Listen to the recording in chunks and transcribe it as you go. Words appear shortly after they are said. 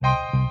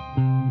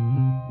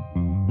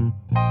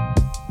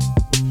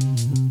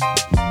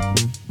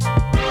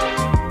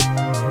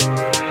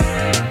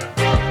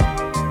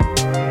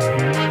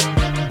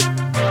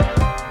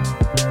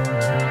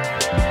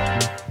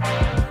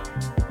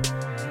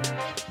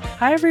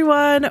Hi,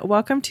 everyone.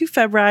 Welcome to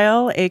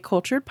Febrile, a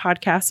cultured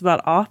podcast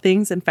about all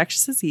things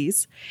infectious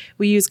disease.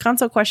 We use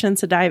consult questions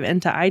to dive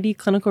into ID,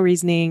 clinical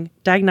reasoning,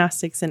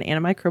 diagnostics, and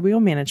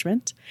antimicrobial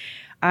management.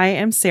 I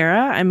am Sarah.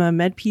 I'm a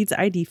MedPeds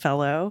ID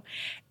fellow,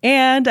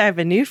 and I have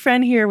a new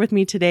friend here with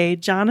me today,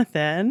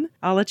 Jonathan.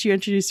 I'll let you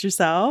introduce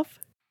yourself.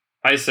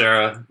 Hi,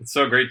 Sarah. It's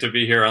so great to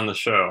be here on the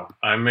show.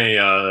 I'm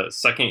a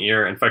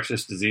second-year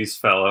infectious disease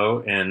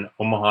fellow in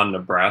Omaha,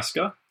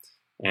 Nebraska,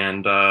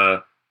 and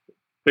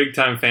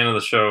big-time fan of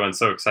the show and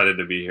so excited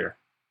to be here.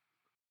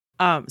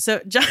 Jonathan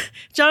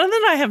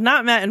and I have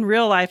not met in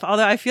real life,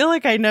 although I feel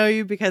like I know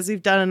you because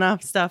we've done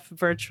enough stuff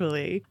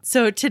virtually.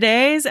 So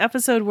today's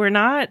episode, we're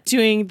not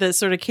doing the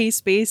sort of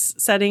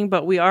case-based setting,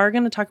 but we are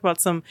going to talk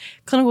about some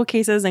clinical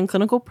cases and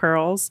clinical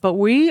pearls. But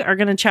we are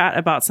going to chat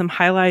about some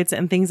highlights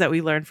and things that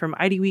we learned from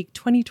ID Week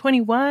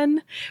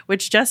 2021,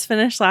 which just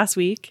finished last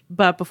week.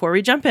 But before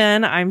we jump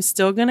in, I'm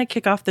still going to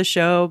kick off the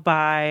show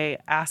by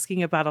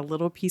asking about a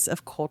little piece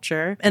of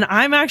culture. And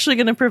I'm actually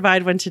going to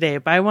provide one today,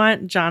 but I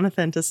want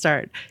Jonathan to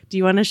start. Do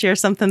you want to share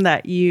something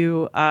that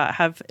you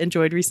have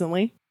enjoyed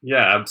recently?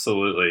 Yeah,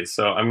 absolutely.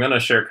 So I'm going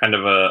to share kind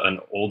of an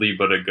oldie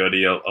but a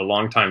goodie, a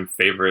longtime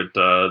favorite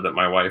that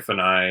my wife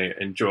and I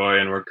enjoy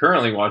and we're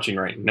currently watching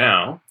right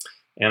now.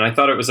 And I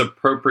thought it was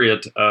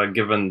appropriate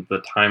given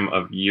the time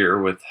of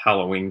year with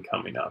Halloween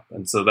coming up.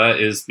 And so that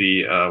is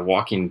the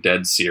Walking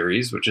Dead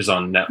series, which is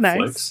on Netflix.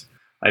 Nice.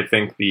 I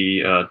think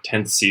the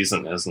 10th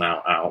season is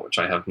now out, which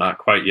I have not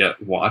quite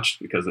yet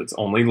watched because it's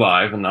only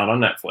live and not on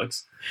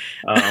Netflix.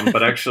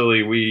 But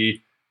actually,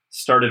 we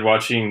started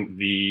watching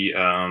the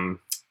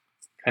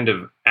kind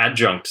of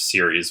adjunct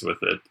series with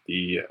it,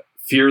 the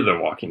Fear the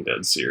Walking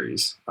Dead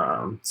series.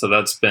 So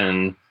that's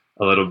been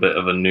a little bit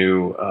of a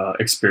new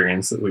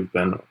experience that we've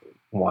been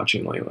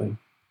watching lately.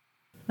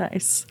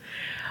 Nice.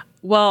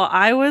 Well,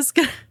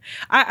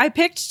 I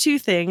picked two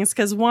things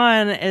because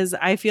one is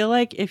I feel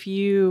like if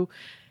you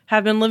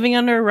have been living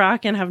under a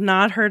rock and have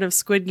not heard of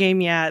Squid Game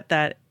yet,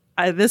 that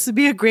this would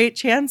be a great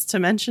chance to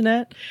mention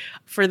it.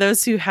 For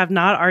those who have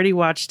not already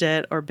watched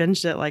it or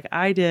binged it like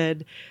I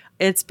did,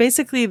 it's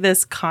basically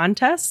this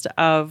contest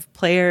of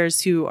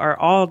players who are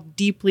all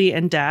deeply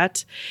in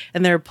debt,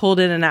 and they're pulled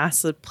in and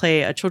asked to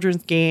play a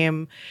children's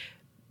game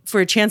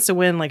for a chance to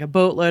win like a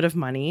boatload of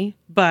money.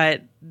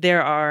 But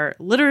there are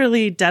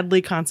literally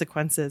deadly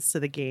consequences to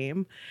the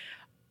game.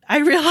 I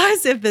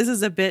realize if this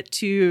is a bit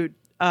too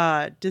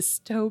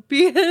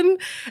dystopian,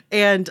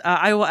 and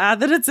I will add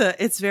that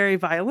it's very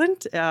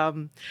violent.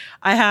 I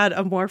had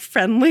a more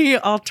friendly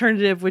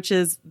alternative, which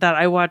is that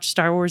I watched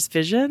Star Wars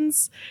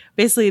Visions.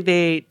 Basically,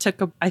 they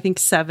took I think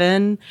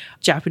 7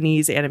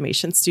 Japanese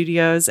animation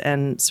studios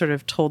and sort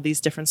of told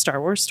these different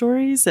Star Wars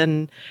stories.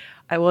 And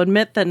I will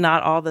admit that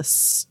not all the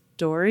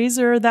stories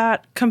are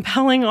that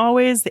compelling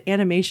always. The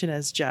animation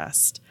is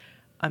just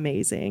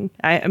amazing.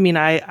 I mean,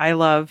 I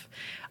love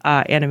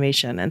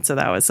animation, and so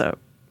that was a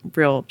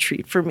real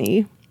treat for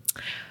me.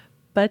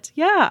 But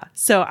yeah,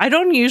 so I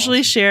don't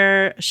usually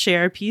share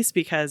a piece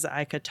because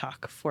I could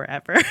talk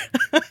forever.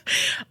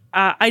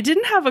 I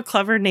didn't have a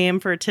clever name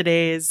for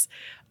today's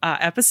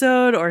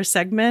episode or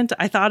segment.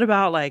 I thought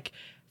about like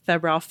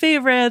febrile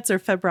favorites or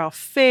febrile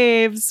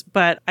faves,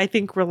 but I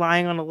think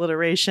relying on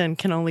alliteration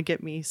can only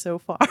get me so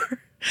far.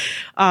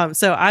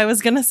 So I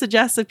was going to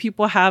suggest if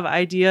people have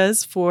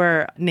ideas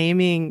for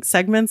naming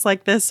segments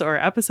like this or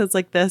episodes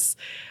like this,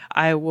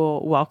 I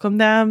will welcome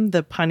them.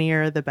 The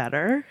punnier, the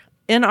better.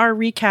 In our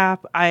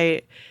recap,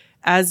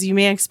 as you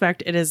may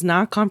expect, it is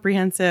not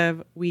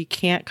comprehensive. We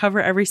can't cover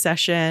every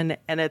session,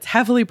 and it's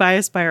heavily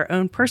biased by our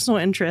own personal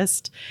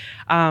interest.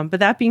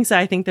 But that being said,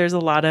 I think there's a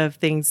lot of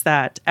things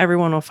that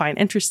everyone will find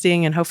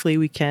interesting, and hopefully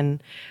we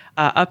can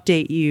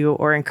update you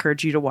or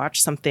encourage you to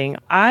watch something.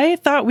 I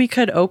thought we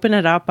could open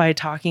it up by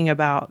talking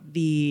about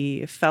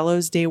the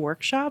Fellows Day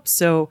workshop.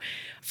 So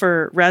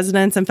for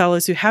residents and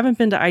fellows who haven't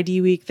been to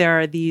ID Week, there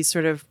are these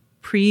sort of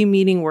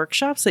pre-meeting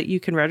workshops that you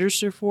can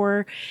register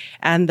for.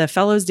 And the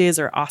Fellows Days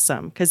are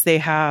awesome because they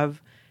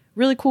have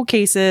really cool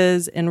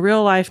cases. In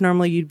real life,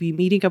 normally you'd be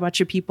meeting a bunch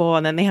of people,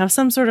 and then they have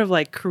some sort of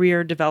like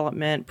career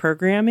development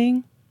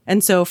programming.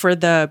 And so for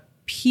the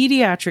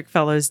Pediatric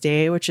Fellows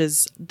Day, which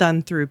is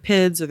done through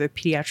PIDS or the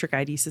Pediatric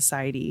ID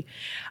Society,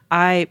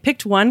 I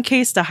picked one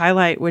case to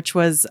highlight, which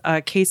was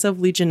a case of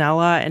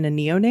Legionella in a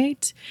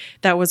neonate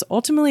that was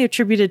ultimately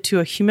attributed to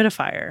a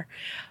humidifier.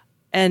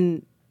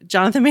 And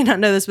Jonathan may not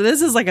know this, but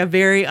this is like a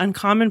very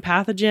uncommon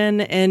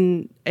pathogen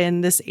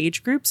in this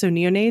age group, so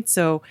neonates.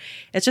 So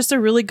it's just a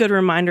really good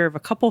reminder of a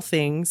couple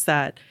things.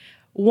 That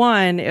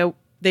one,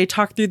 they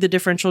talk through the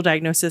differential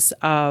diagnosis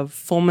of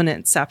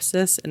fulminant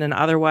sepsis in an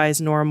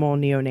otherwise normal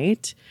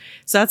neonate.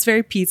 So that's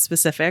very PED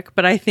specific,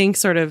 but I think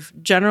sort of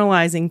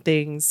generalizing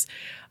things,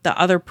 the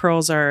other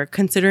pearls are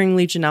considering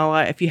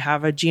Legionella if you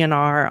have a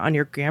GNR on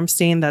your gram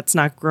stain that's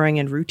not growing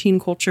in routine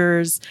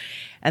cultures.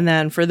 And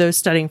then for those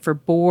studying for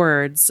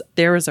boards,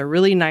 there was a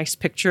really nice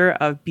picture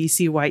of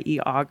BCYE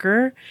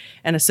auger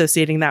and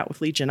associating that with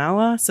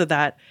Legionella, so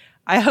that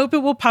I hope it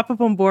will pop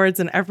up on boards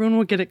and everyone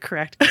will get it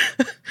correct.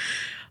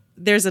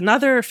 There's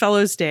another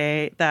Fellows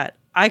Day that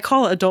I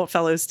call it Adult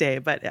Fellows Day,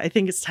 but I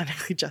think it's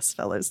technically just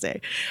Fellows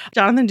Day.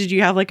 Jonathan, did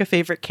you have like a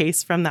favorite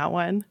case from that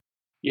one?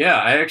 Yeah,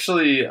 I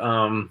actually,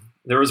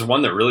 there was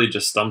one that really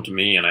just stumped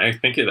me, and I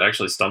think it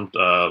actually stumped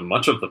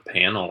much of the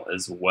panel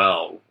as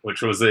well,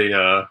 which was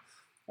a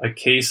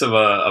case of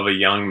a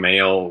young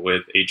male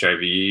with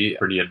HIV,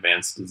 pretty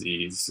advanced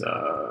disease,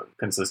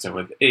 consistent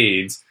with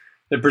AIDS,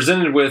 that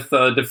presented with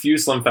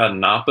diffuse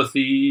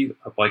lymphadenopathy,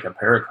 like a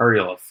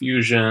pericardial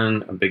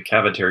effusion, a big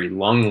cavitary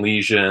lung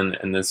lesion,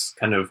 and this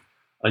kind of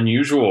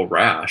unusual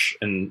rash.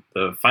 And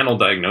the final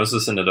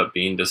diagnosis ended up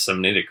being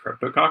disseminated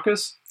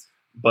cryptococcus,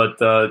 but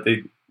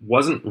it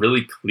wasn't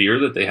really clear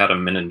that they had a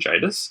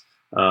meningitis.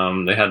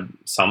 They had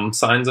some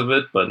signs of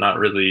it, but not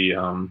really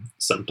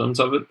symptoms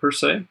of it per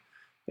se.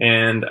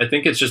 And I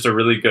think it's just a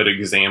really good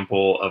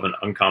example of an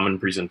uncommon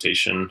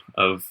presentation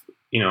of,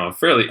 a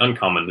fairly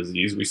uncommon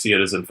disease. We see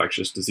it as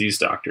infectious disease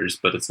doctors,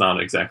 but it's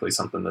not exactly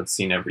something that's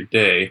seen every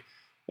day.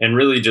 And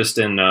really just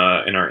in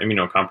our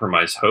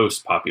immunocompromised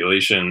host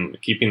population,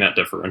 keeping that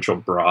differential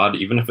broad,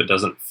 even if it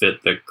doesn't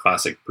fit the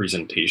classic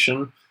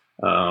presentation.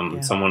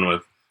 Someone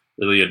with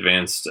really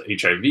advanced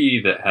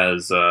HIV that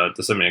has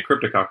disseminated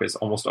cryptococcus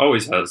almost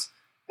always has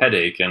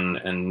headache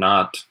and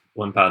not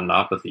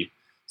lymphadenopathy.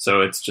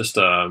 So it's just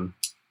a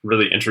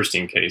really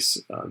interesting case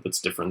that's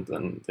different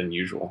than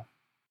usual.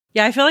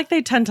 Yeah, I feel like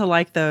they tend to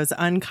like those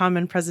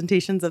uncommon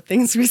presentations of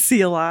things we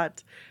see a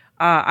lot.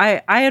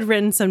 I had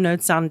written some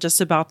notes down just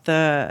about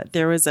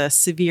there was a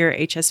severe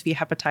HSV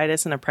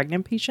hepatitis in a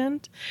pregnant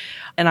patient.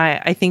 And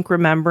I think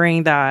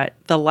remembering that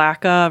the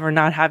lack of or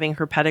not having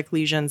herpetic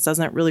lesions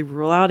doesn't really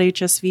rule out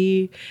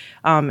HSV.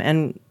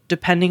 And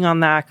depending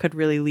on that could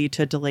really lead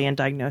to a delay in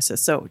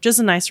diagnosis. So just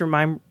a nice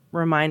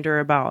reminder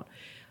about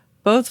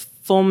both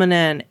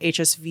fulminant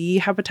HSV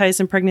hepatitis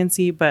in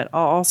pregnancy, but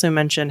I'll also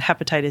mention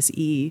hepatitis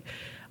E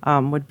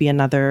would be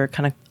another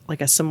kind of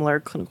like a similar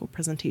clinical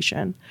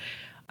presentation.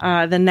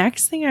 The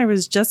next thing I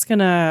was just going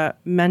to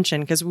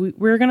mention, because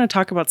we're going to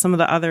talk about some of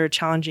the other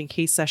challenging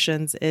case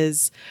sessions,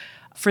 is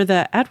for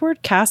the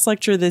Edward Cass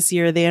lecture this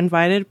year, they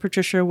invited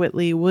Patricia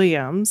Whitley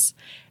Williams.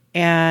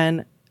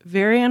 And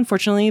very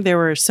unfortunately, there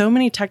were so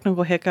many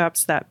technical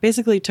hiccups that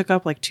basically took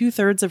up like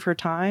 2/3 of her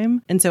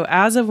time. And so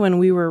as of when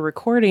we were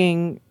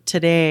recording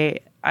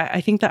today,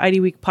 I think the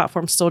IDWeek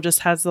platform still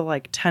just has the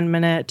like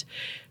 10-minute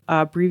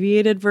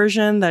abbreviated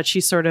version that she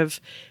sort of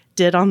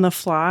did on the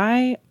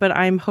fly, but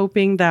I'm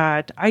hoping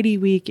that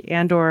IDWeek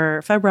and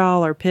or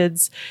Febrile or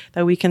PIDS,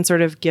 that we can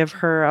sort of give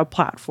her a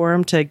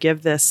platform to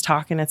give this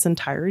talk in its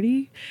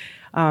entirety.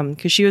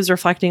 Because she was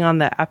reflecting on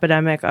the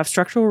epidemic of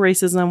structural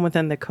racism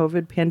within the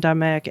COVID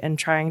pandemic and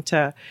trying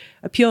to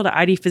appeal to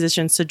ID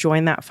physicians to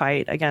join that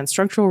fight against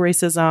structural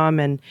racism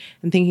and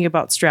thinking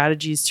about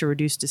strategies to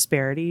reduce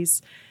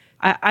disparities.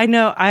 I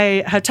know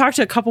I had talked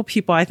to a couple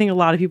people. I think a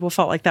lot of people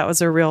felt like that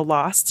was a real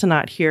loss to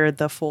not hear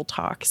the full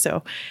talk.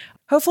 So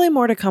hopefully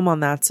more to come on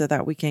that so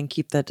that we can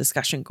keep the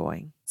discussion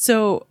going.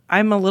 So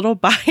I'm a little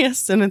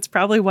biased, and it's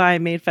probably why I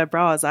made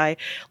Febrile, is I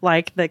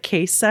like the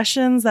case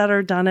sessions that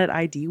are done at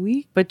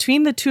IDWeek.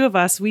 Between the two of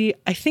us,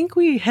 I think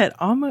we hit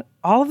almost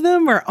all of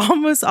them or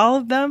almost all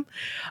of them.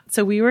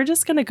 So we were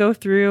just going to go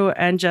through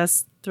and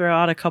just throw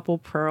out a couple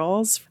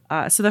pearls.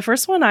 So the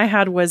first one I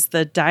had was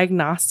the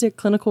diagnostic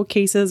clinical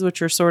cases,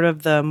 which are sort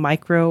of the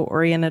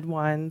micro-oriented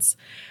ones.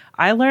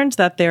 I learned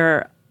that there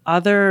are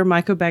other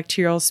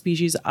mycobacterial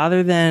species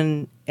other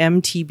than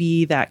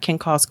MTB that can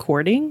cause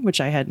cording,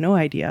 which I had no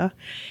idea.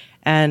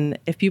 And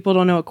if people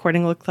don't know what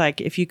cording looks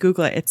like, if you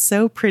Google it, it's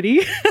so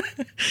pretty.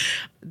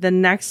 The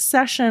next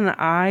session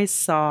I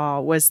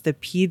saw was the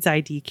PEDS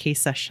ID case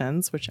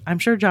sessions, which I'm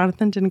sure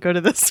Jonathan didn't go to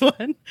this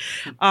one.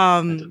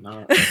 I did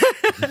not.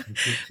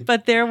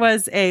 But there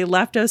was a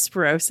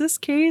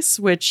leptospirosis case,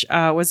 which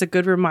was a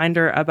good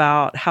reminder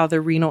about how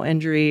the renal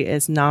injury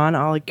is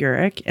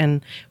non-oliguric.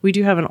 And we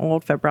do have an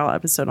old Febrile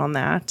episode on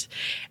that.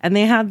 And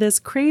they had this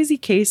crazy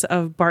case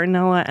of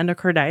Bartonella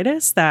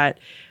endocarditis that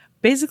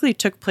basically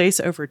took place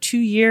over 2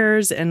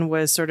 years and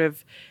was sort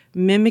of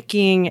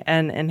mimicking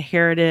an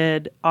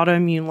inherited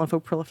autoimmune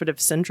lymphoproliferative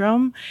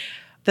syndrome.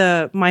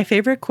 My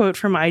favorite quote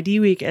from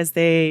IDWeek is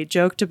they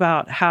joked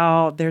about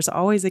how there's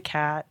always a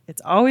cat.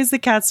 It's always the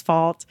cat's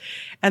fault.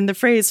 And the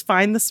phrase,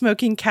 find the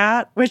smoking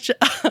cat, which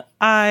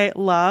I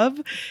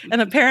love. And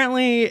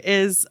apparently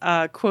is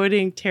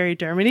quoting Terry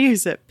Dermody,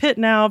 who's at Pitt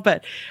now.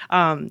 But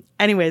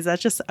anyways,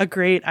 that's just a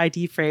great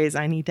ID phrase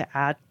I need to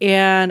add.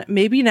 And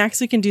maybe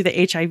next we can do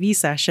the HIV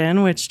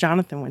session, which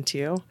Jonathan went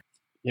to.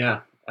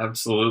 Yeah,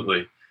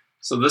 absolutely.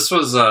 So this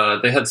was,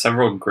 they had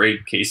several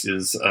great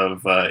cases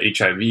of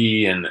HIV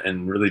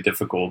and really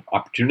difficult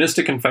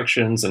opportunistic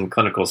infections and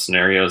clinical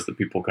scenarios that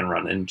people can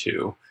run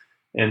into.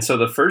 And so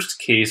the first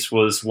case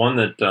was one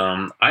that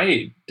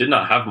I did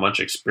not have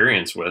much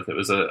experience with. It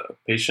was a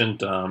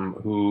patient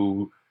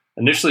who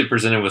initially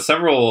presented with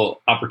several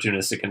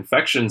opportunistic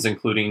infections,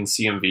 including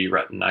CMV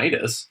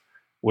retinitis,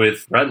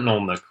 with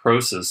retinal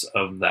necrosis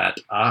of that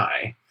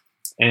eye.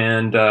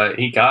 And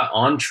he got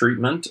on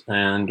treatment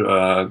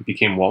and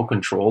became well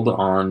controlled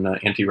on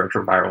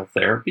antiretroviral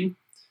therapy.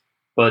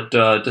 But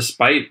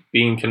despite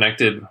being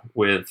connected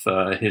with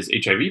his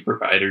HIV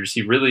providers,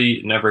 he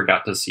really never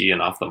got to see an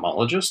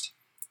ophthalmologist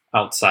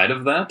outside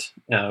of that,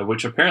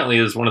 which apparently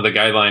is one of the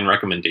guideline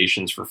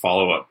recommendations for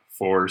follow-up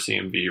for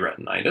CMV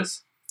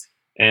retinitis.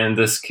 And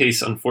this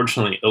case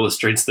unfortunately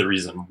illustrates the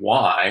reason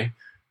why.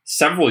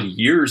 Several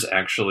years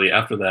actually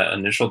after that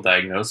initial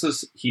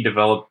diagnosis, he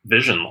developed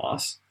vision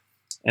loss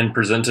and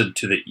presented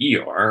to the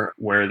ER,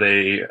 where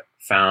they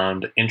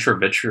found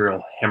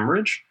intravitreal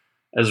hemorrhage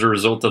as a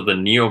result of the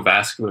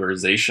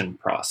neovascularization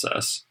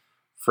process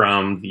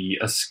from the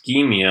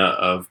ischemia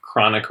of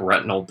chronic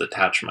retinal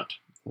detachment.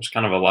 There's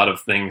kind of a lot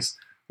of things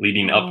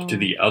leading up to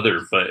the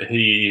other, but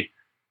he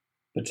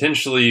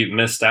potentially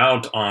missed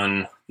out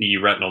on the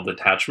retinal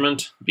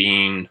detachment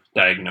being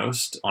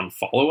diagnosed on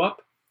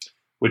follow-up,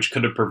 which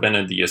could have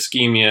prevented the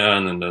ischemia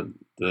and then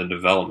the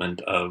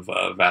development of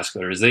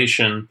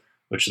vascularization,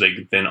 which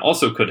they then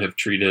also could have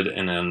treated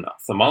in an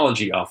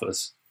ophthalmology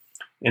office.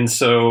 And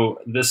so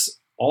this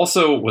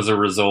also was a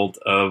result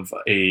of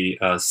a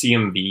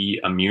CMV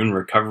immune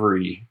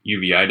recovery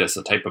uveitis,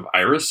 a type of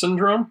iris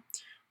syndrome,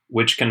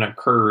 which can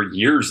occur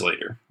years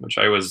later, which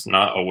I was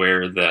not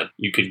aware that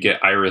you could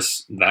get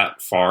iris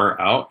that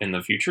far out in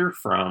the future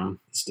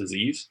from this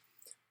disease.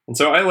 And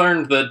so I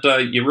learned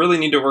that you really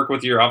need to work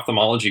with your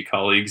ophthalmology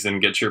colleagues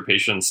and get your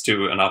patients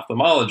to an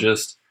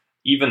ophthalmologist,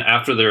 even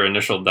after their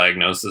initial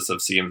diagnosis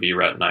of CMV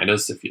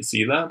retinitis. If you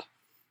see that,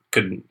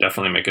 could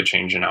definitely make a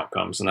change in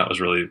outcomes. And that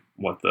was really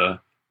what the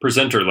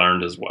presenter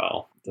learned as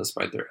well,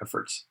 despite their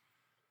efforts.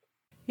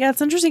 Yeah,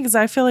 it's interesting because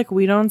I feel like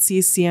we don't see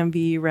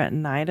CMV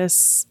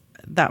retinitis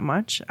that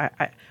much.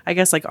 I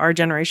guess like our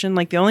generation,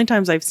 like the only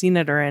times I've seen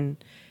it are in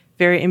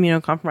very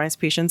immunocompromised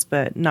patients,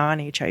 but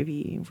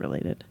non-HIV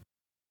related.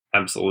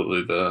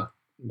 Absolutely.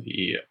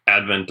 The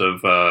advent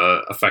of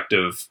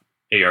effective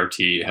ART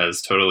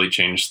has totally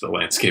changed the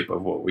landscape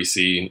of what we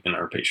see in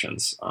our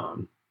patients,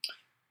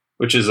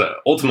 which is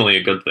ultimately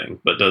a good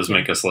thing, but does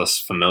make us less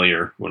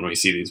familiar when we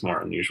see these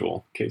more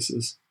unusual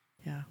cases.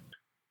 Yeah.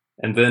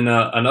 And then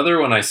another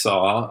one I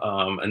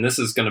saw, and this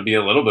is going to be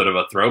a little bit of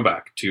a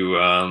throwback to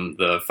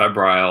the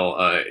febrile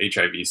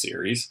HIV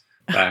series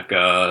back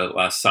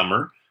last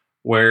summer,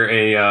 where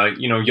a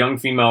young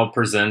female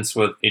presents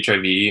with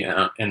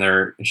HIV,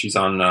 and she's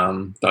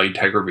on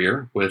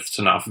dolutegravir with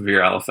tenofovir,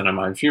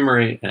 alafenamide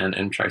fumarate, and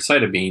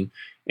emtricitabine,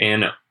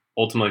 and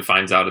ultimately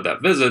finds out at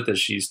that visit that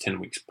she's 10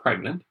 weeks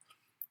pregnant.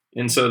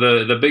 And so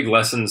the big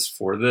lessons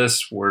for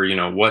this were,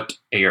 what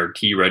ART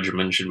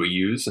regimen should we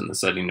use in the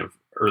setting of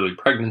early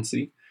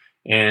pregnancy?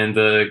 And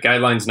the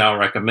guidelines now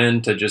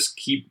recommend to just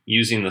keep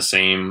using the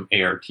same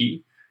ART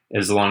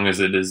as long as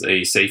it is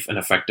a safe and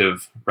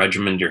effective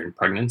regimen during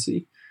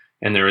pregnancy.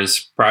 And there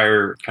is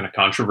prior kind of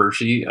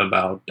controversy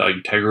about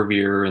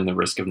dolutegravir and the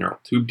risk of neural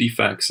tube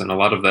defects, and a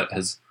lot of that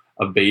has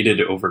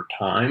abated over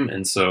time.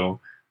 And so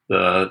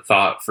the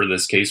thought for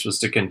this case was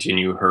to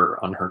continue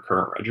her on her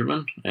current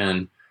regimen,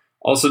 and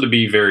also to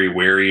be very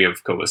wary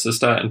of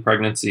colecista in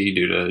pregnancy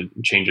due to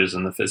changes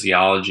in the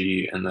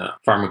physiology and the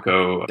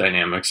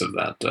pharmacodynamics of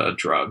that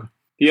drug.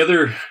 The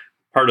other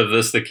part of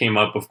this that came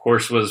up, of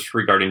course, was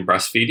regarding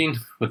breastfeeding,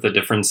 with the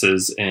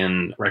differences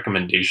in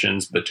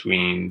recommendations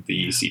between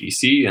the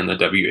CDC and the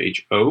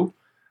WHO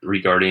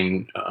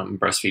regarding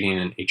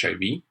breastfeeding and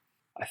HIV.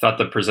 I thought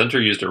the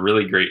presenter used a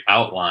really great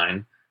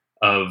outline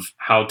of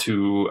how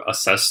to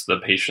assess the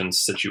patient's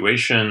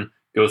situation,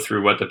 go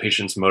through what the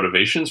patient's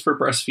motivations for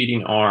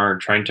breastfeeding are,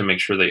 trying to make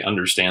sure they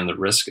understand the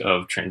risk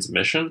of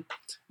transmission,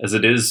 as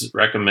it is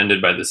recommended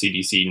by the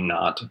CDC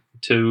not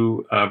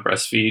to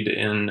breastfeed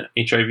in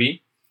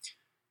HIV.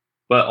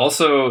 But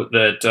also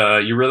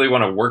that you really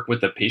want to work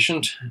with the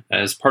patient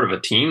as part of a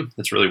team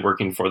that's really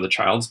working for the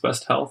child's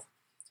best health,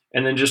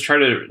 and then just try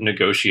to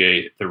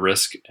negotiate the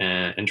risk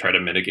and try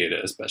to mitigate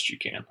it as best you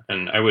can.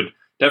 And I would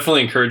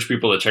definitely encourage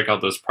people to check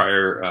out those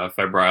prior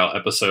febrile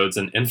episodes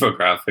and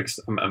infographics.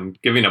 I'm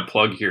giving a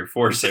plug here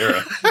for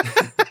Sarah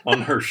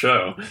on her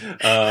show.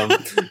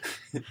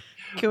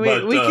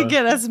 We could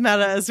get as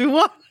meta as we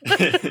want.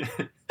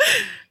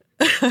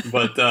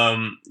 But,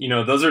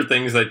 those are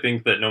things I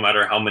think that no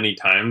matter how many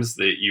times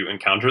that you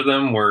encounter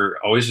them, we're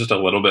always just a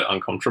little bit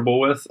uncomfortable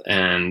with,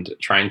 and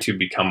trying to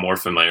become more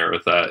familiar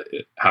with that.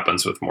 It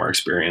happens with more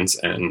experience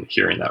and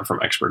hearing that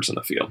from experts in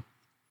the field.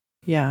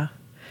 Yeah.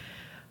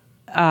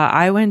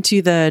 I went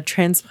to the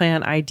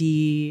transplant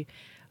ID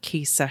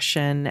case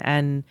session,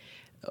 and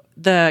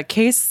the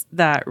case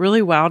that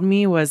really wowed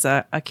me was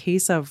a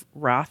case of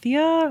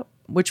Rathia,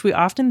 which we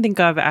often think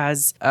of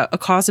as a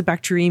cause of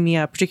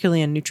bacteremia,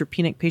 particularly in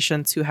neutropenic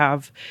patients who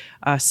have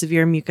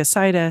severe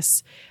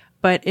mucositis.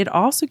 But it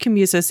also can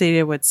be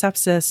associated with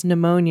sepsis,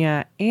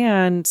 pneumonia,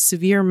 and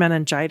severe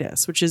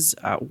meningitis, which is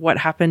what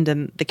happened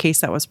in the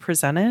case that was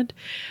presented.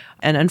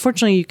 And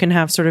unfortunately, you can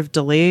have sort of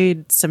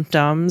delayed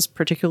symptoms,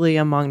 particularly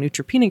among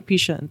neutropenic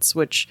patients,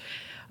 which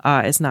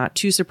is not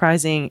too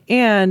surprising.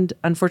 And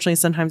unfortunately,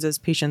 sometimes those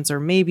patients are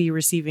maybe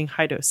receiving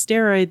high-dose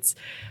steroids.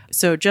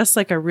 So just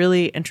like a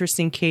really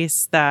interesting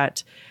case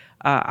that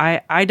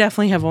I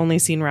definitely have only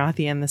seen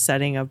Rathia in the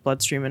setting of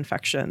bloodstream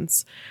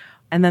infections.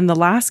 And then the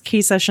last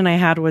case session I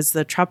had was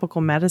the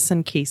tropical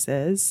medicine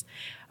cases,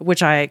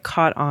 which I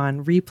caught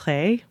on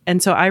replay.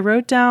 And so I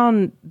wrote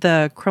down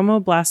the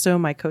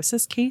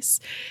chromoblastomycosis case,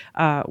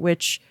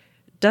 which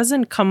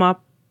doesn't come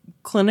up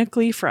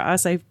clinically for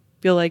us, I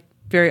feel like,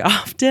 very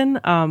often,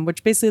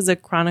 which basically is a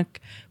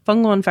chronic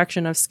fungal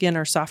infection of skin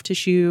or soft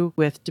tissue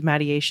with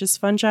dematiaceous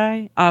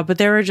fungi. But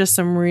there were just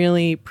some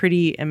really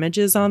pretty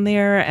images on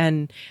there.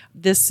 And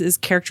this is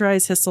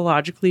characterized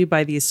histologically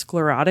by these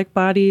sclerotic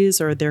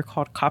bodies, or they're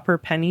called copper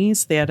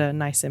pennies. They had a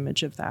nice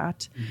image of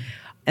that. Mm-hmm.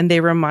 And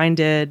they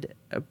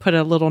put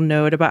a little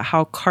note about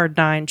how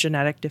CARD9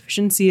 genetic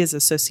deficiency is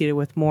associated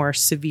with more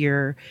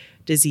severe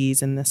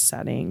disease in this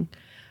setting.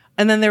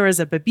 And then there was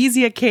a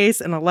Babesia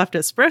case and a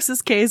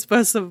leptospirosis case,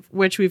 both of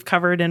which we've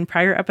covered in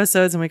prior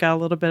episodes, and we got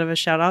a little bit of a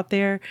shout out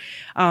there.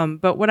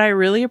 But what I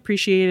really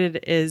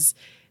appreciated is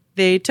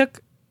they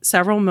took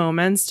several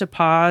moments to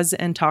pause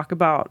and talk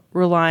about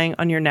relying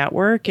on your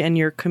network and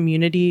your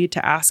community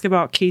to ask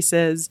about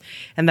cases,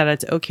 and that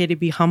it's okay to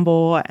be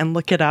humble and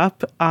look it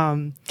up.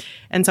 And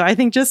so I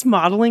think just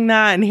modeling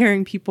that and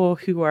hearing people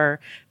who are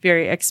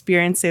very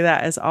experienced say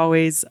that is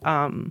always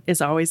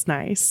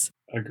nice.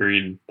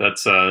 Agreed.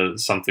 That's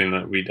something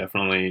that we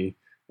definitely,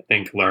 I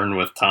think, learn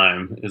with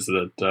time, is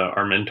that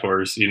our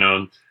mentors,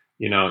 even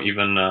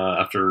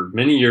after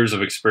many years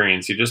of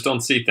experience, you just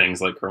don't see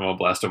things like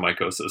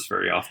chromoblastomycosis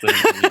very often.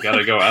 And you got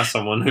to go ask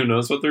someone who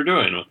knows what they're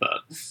doing with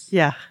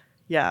that.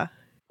 Yeah.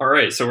 All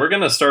right. So we're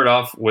going to start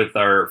off with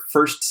our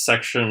first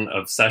section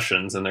of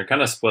sessions, and they're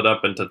kind of split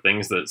up into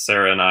things that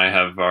Sarah and I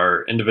have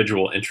our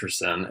individual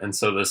interests in. And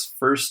so this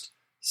first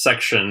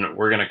section,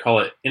 we're going to call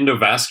it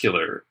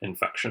endovascular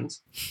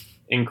infections.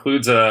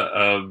 Includes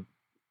a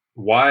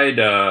wide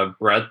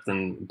breadth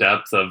and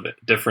depth of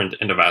different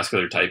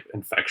endovascular type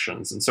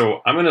infections. And so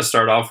I'm going to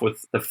start off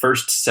with the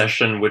first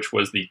session, which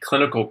was the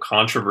clinical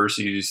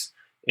controversies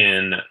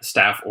in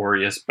Staph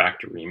aureus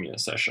bacteremia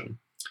session.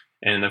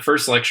 And the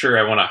first lecture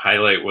I want to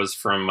highlight was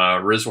from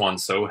Rizwan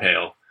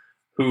Sohail,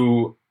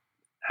 who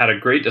had a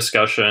great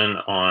discussion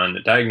on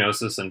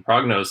diagnosis and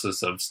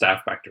prognosis of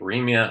Staph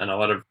bacteremia and a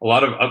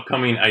lot of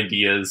upcoming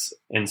ideas.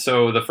 And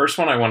so the first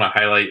one I want to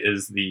highlight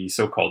is the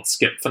so-called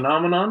skip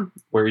phenomenon,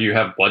 where you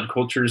have blood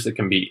cultures that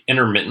can be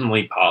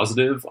intermittently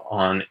positive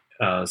on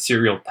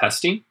serial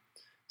testing.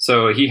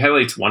 So he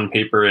highlights one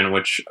paper in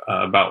which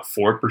about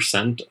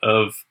 4%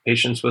 of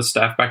patients with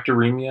Staph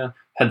bacteremia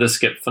had the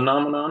skip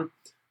phenomenon,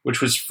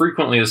 which was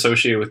frequently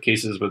associated with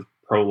cases with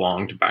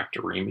prolonged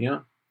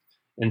bacteremia.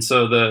 And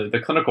so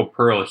the clinical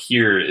pearl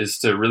here is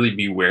to really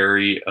be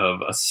wary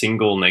of a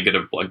single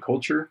negative blood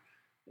culture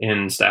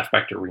in Staph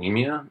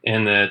bacteremia,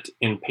 and that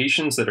in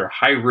patients that are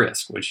high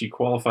risk, which he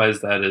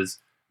qualifies that as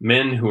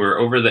men who are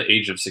over the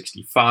age of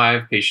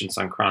 65, patients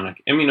on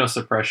chronic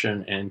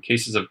immunosuppression, and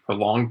cases of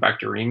prolonged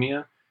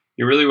bacteremia,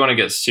 you really want to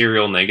get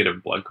serial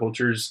negative blood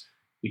cultures,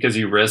 because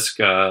you risk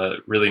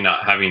really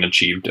not having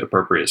achieved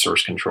appropriate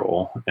source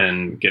control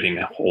and getting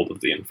a hold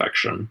of the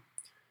infection.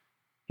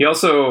 He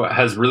also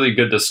has really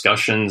good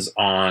discussions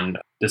on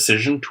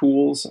decision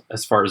tools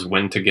as far as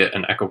when to get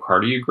an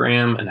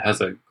echocardiogram, and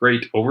has a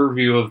great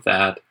overview of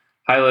that,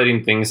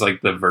 highlighting things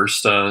like the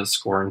VERSTA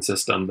scoring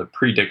system, the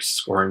PREDICT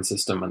scoring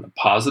system, and the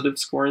POSITIVE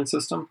scoring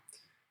system.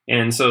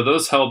 And so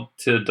those help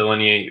to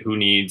delineate who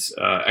needs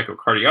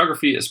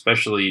echocardiography,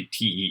 especially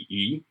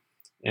TEE.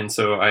 And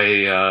so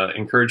I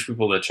encourage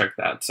people to check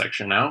that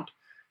section out,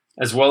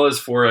 as well as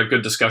for a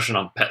good discussion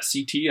on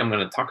PET-CT. I'm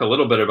going to talk a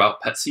little bit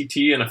about PET-CT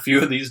in a few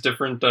of these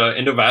different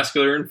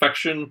endovascular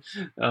infection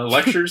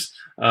lectures,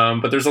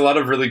 but there's a lot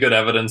of really good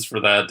evidence for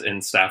that in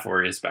Staph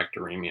aureus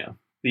bacteremia.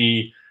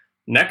 The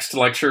next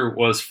lecture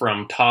was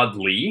from Todd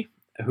Lee,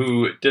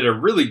 who did a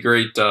really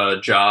great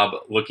job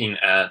looking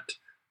at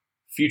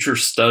future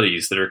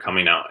studies that are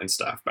coming out in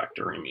Staph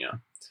bacteremia.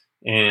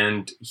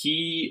 And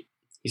he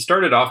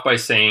started off by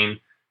saying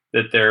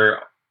that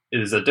there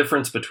is a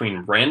difference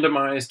between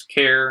randomized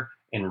care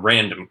and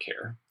random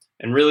care.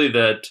 And really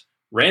that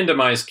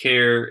randomized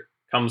care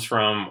comes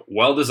from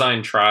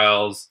well-designed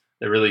trials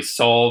that really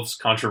solves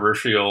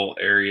controversial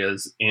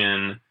areas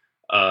in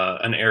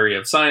an area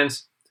of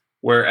science,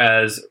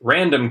 whereas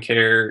random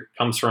care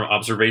comes from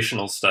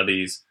observational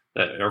studies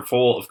that are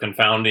full of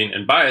confounding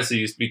and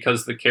biases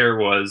because the care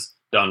was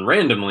done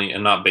randomly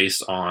and not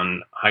based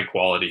on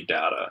high-quality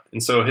data.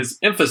 And so his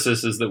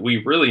emphasis is that we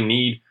really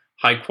need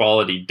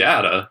high-quality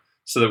data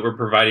so that we're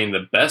providing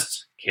the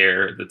best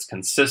care that's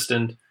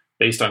consistent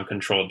based on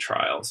controlled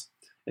trials.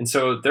 And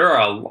so there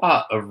are a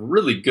lot of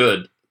really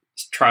good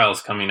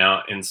trials coming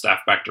out in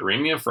Staph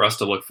bacteremia for us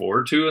to look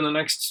forward to in the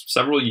next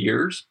several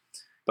years.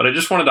 But I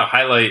just wanted to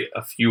highlight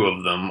a few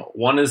of them.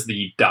 One is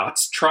the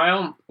DOTS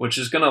trial, which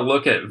is going to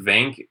look at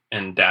Vanc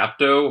and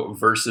Dapto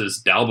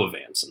versus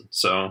dalbavancin.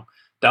 So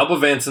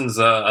dalbavancin's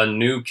a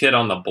new kid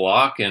on the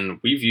block, and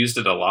we've used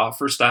it a lot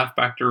for Staph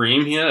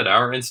bacteremia at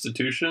our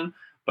institution.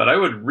 But I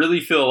would really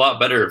feel a lot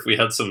better if we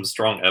had some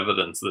strong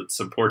evidence that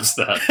supports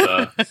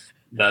that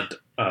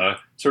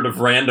sort of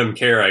random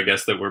care, I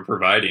guess, that we're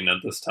providing at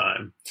this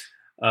time.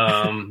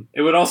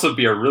 It would also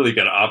be a really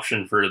good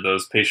option for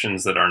those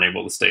patients that aren't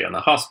able to stay in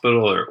the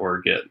hospital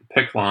or get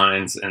PICC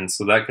lines, and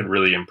so that could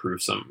really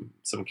improve some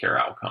care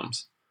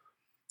outcomes.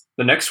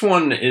 The next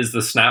one is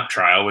the SNAP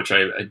trial, which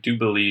I do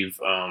believe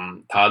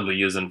Todd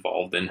Lee is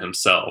involved in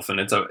himself, and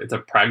it's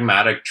a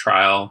pragmatic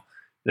trial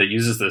that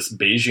uses this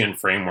Bayesian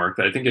framework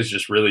that I think is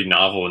just really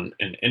novel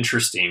and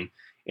interesting.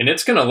 And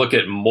it's going to look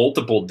at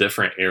multiple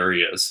different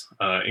areas,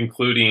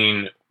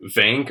 including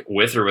vanc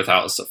with or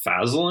without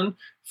cefazolin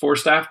for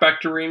staph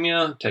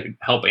bacteremia to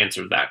help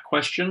answer that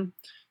question.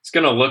 It's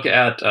going to look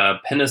at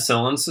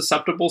penicillin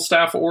susceptible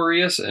Staph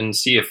aureus and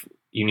see if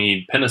you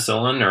need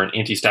penicillin or an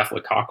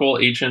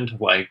anti-staphylococcal agent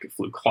like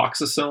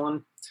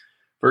flucloxacillin.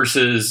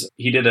 Versus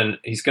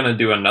he's going to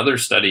do another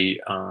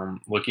study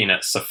looking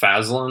at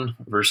cefazolin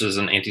versus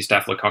an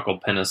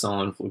anti-staphylococcal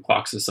penicillin,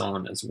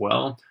 flucloxacillin as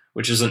well,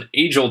 which is an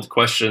age-old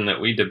question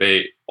that we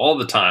debate all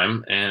the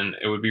time, and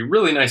it would be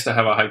really nice to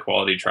have a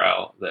high-quality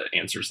trial that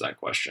answers that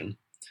question.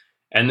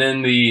 And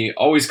then the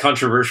always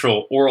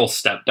controversial oral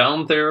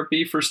step-down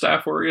therapy for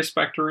Staph aureus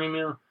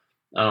bacteremia,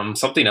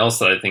 something else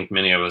that I think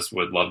many of us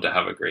would love to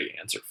have a great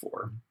answer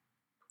for.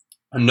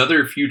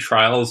 Another few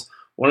trials.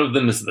 One of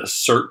them is the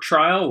CERT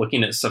trial,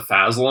 looking at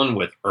cefazolin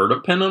with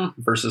ertapenem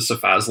versus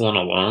cefazolin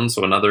alone,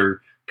 so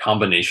another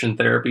combination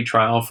therapy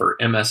trial for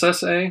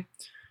MSSA.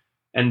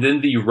 And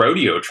then the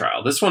Rodeo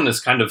trial. This one is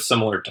kind of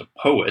similar to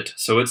POET,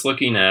 so it's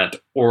looking at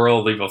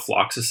oral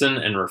levofloxacin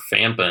and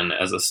rifampin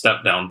as a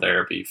step-down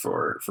therapy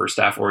for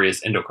Staph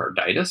aureus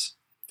endocarditis.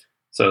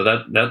 So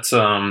that's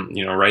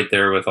right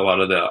there with a lot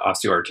of the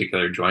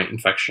osteoarticular joint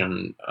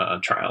infection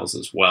trials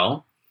as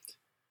well.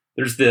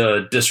 There's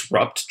the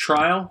Disrupt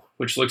trial,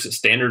 which looks at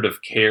standard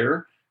of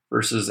care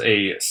versus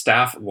a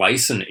staph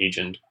lysine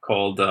agent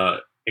called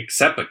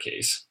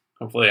Exepicase.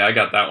 Hopefully I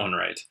got that one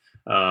right.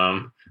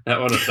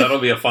 That'll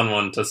be a fun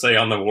one to say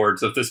on the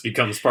wards if this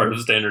becomes part of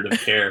standard of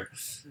care.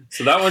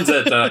 So that one's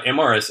at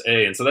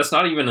MRSA, and so that's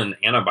not even an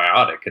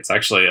antibiotic. It's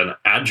actually an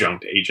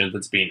adjunct agent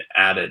that's being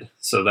added.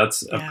 So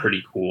that's a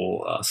pretty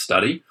cool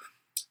study.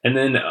 And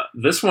then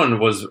this one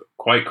was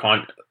quite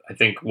I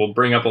think will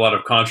bring up a lot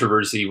of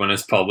controversy when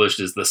it's published,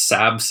 is the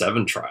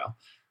SAB-7 trial,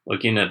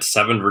 looking at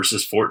 7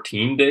 versus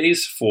 14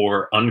 days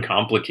for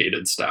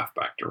uncomplicated staph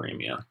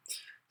bacteremia.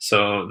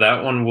 So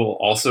that one will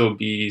also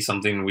be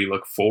something we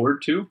look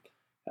forward to.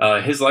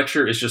 His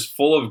lecture is just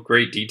full of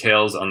great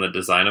details on the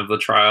design of the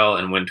trial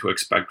and when to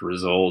expect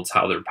results,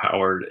 how they're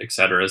powered,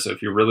 etc. So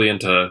if you're really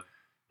into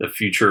the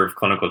future of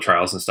clinical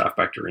trials in staph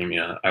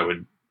bacteremia, I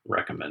would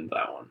recommend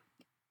that one.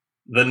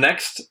 The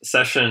next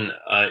session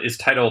is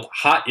titled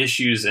Hot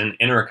Issues in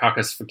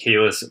Enterococcus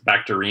faecalis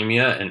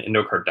Bacteremia and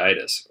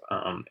Endocarditis.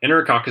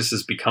 Enterococcus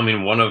is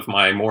becoming one of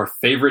my more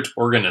favorite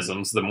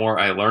organisms the more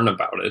I learn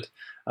about it,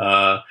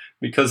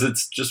 because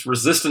it's just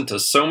resistant to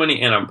so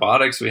many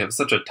antibiotics. We have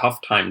such a tough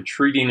time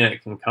treating it.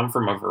 It can come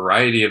from a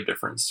variety of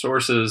different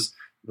sources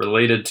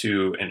related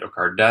to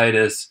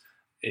endocarditis.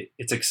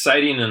 It's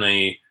exciting in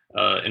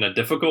a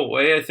difficult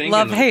way, I think.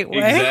 Love-hate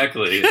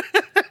way.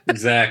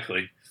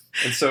 Exactly.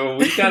 And so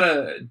we've got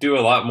to do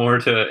a lot more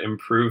to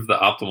improve the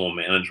optimal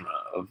management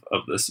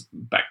of this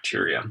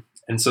bacteria.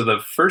 And so the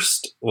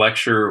first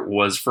lecture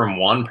was from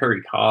Juan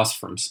Pericas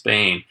from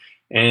Spain,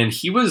 and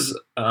he was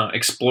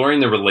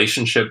exploring the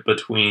relationship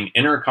between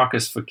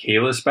Enterococcus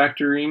faecalis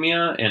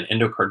bacteremia and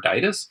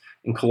endocarditis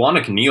and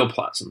colonic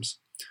neoplasms.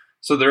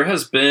 So there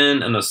has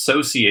been an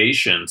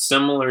association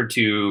similar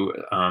to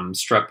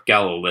Strep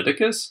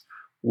gallolyticus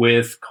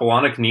with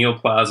colonic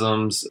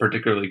neoplasms,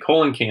 particularly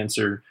colon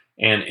cancer,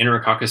 and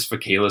Enterococcus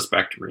faecalis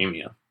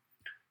bacteremia.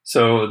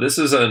 So this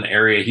is an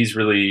area he's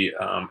really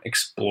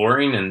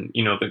exploring, and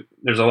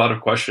there's a lot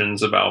of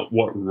questions about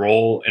what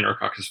role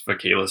Enterococcus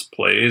faecalis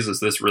plays.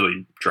 Is this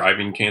really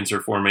driving cancer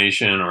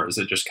formation, or is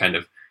it just kind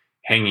of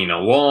hanging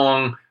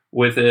along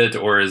with it,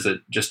 or is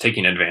it just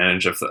taking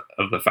advantage of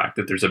the fact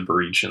that there's a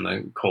breach in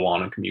the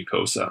colonic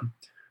mucosa?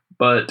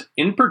 But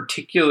in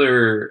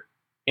particular,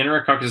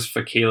 Enterococcus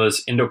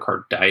faecalis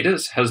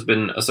endocarditis has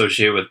been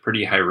associated with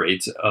pretty high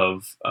rates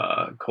of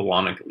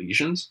colonic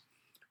lesions.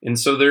 And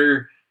so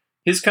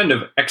his kind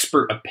of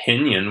expert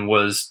opinion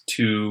was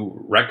to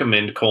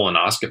recommend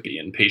colonoscopy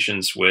in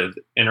patients with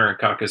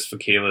Enterococcus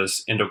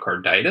faecalis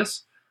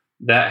endocarditis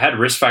that had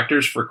risk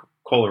factors for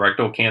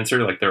colorectal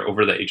cancer, like they're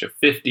over the age of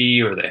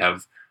 50 or they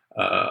have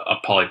a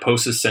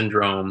polyposis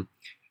syndrome.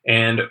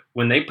 And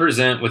when they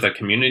present with a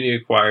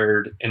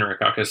community-acquired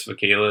Enterococcus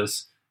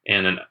faecalis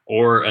and an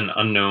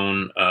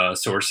unknown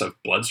source of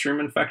bloodstream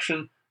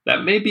infection,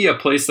 that may be a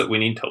place that we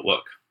need to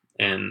look.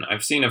 And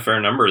I've seen a fair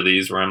number of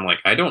these where I'm like,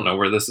 I don't know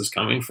where this is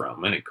coming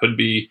from. And it could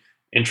be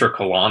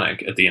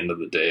intracolonic at the end of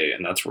the day.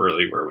 And that's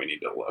really where we need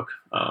to look,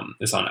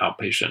 is on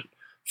outpatient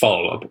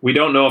follow-up. We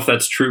don't know if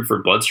that's true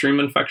for bloodstream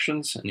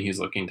infections, and he's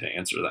looking to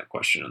answer that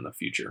question in the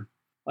future.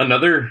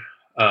 Another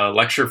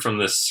lecture from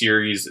this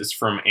series is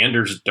from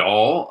Anders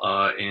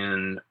Dahl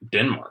in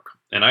Denmark.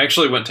 And I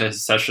actually went to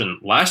his session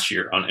last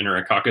year on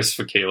Enterococcus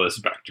faecalis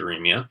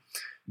bacteremia.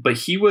 But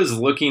he was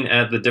looking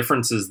at the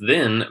differences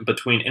then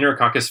between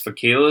Enterococcus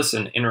faecalis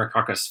and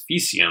Enterococcus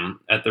faecium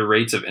at the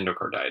rates of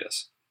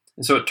endocarditis.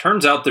 And so it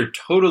turns out they're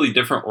totally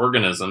different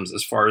organisms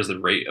as far as the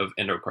rate of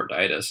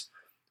endocarditis,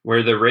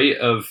 where the rate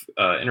of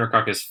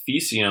Enterococcus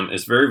faecium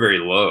is very, very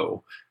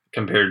low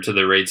compared to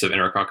the rates of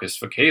Enterococcus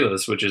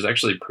faecalis, which is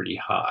actually pretty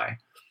high.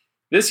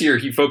 This year,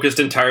 he focused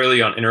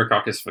entirely on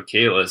Enterococcus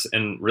faecalis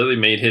and really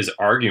made his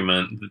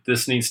argument that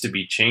this needs to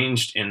be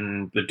changed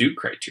in the Duke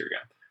criteria,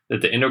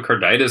 that the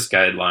endocarditis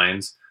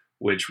guidelines,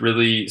 which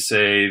really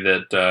say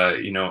that,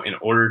 in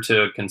order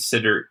to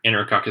consider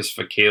Enterococcus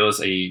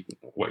faecalis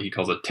what he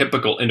calls a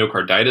typical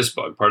endocarditis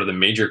bug, part of the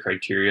major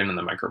criterion in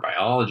the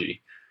microbiology,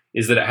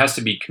 is that it has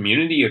to be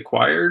community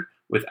acquired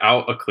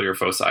without a clear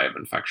foci of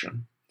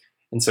infection.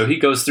 And so he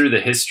goes through the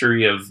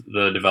history of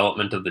the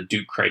development of the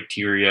Duke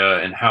criteria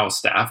and how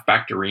staph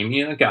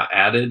bacteremia got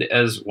added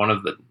as one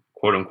of the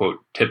quote-unquote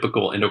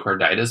typical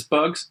endocarditis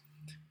bugs,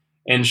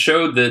 and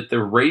showed that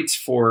the rates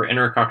for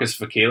Enterococcus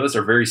faecalis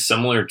are very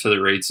similar to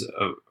the rates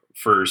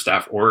for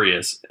Staph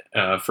aureus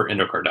for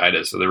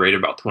endocarditis. So the rate of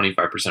about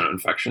 25% of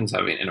infections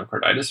having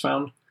endocarditis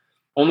found.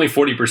 Only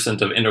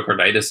 40% of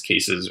endocarditis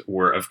cases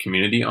were of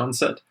community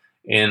onset,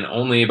 and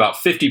only about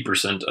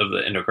 50% of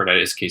the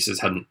endocarditis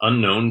cases had an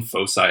unknown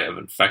foci of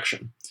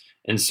infection.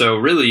 And so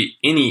really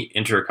any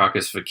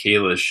Enterococcus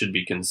faecalis should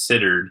be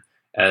considered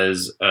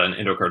as an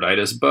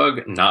endocarditis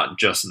bug, not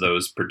just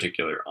those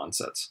particular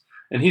onsets.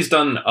 And he's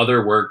done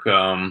other work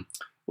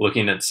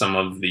looking at some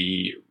of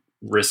the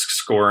risk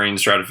scoring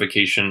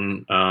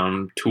stratification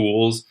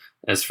tools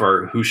as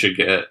far who should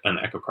get an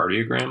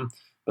echocardiogram.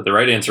 But the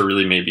right answer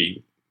really may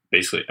be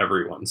basically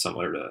everyone,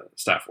 similar to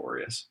Staph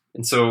aureus.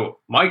 And so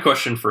my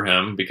question for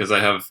him, because I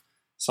have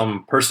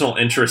some personal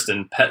interest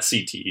in PET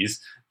CTs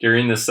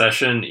during this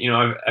session,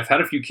 I've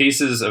had a few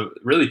cases of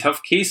really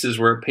tough cases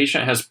where a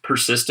patient has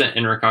persistent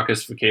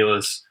Enterococcus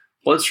faecalis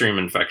bloodstream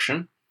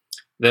infection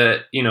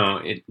that,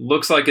 it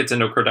looks like it's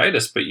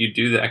endocarditis, but you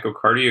do the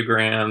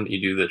echocardiogram, you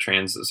do the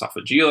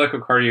transesophageal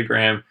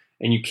echocardiogram,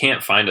 and you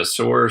can't find a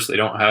source. They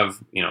don't have,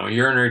 a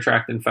urinary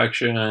tract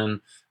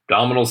infection.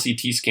 Abdominal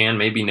CT scan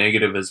may be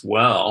negative as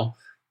well.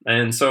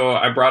 And so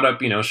I brought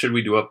up, should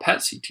we do a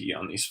PET CT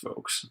on these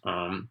folks?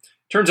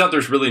 Turns out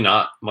there's really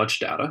not much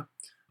data,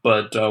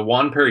 but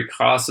Juan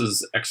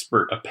Pericas's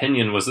expert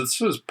opinion was this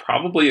was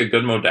probably a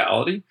good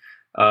modality.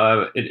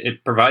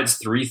 It provides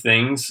three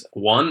things.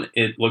 One,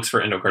 it looks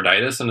for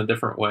endocarditis in a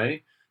different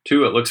way.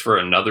 Two, it looks for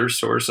another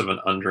source of an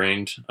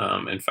undrained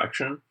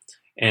infection.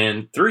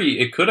 And three,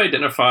 it could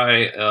identify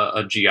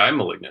a GI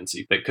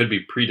malignancy that could be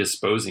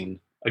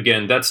predisposing.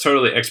 Again, that's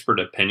totally expert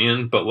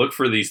opinion, but look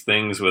for these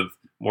things with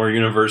more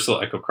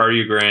universal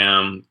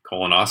echocardiogram,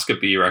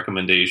 colonoscopy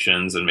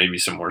recommendations, and maybe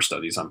some more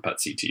studies on PET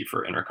CT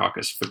for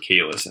Enterococcus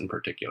faecalis in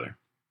particular.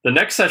 The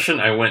next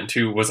session I went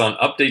to was on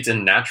updates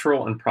in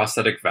natural and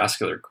prosthetic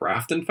vascular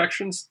graft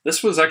infections.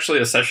 This was actually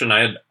a session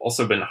I had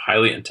also been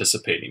highly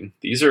anticipating.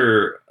 These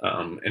are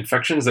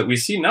infections that we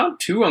see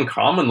not too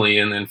uncommonly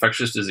in the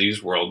infectious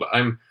disease world, but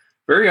I'm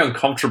very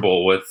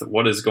uncomfortable with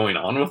what is going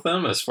on with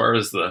them as far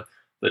as the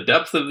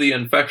depth of the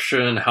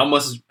infection, how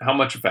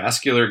much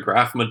vascular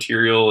graft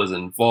material is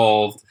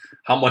involved,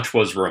 how much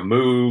was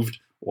removed,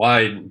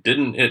 why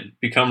didn't it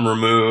become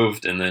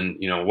removed, and then,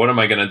 what am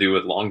I going to do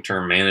with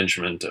long-term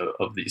management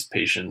of these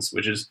patients,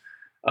 which is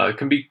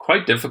can be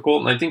quite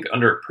difficult and I think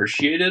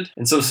underappreciated.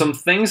 And so some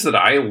things that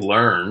I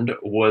learned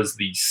was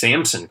the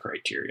Sampson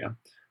criteria,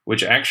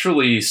 which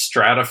actually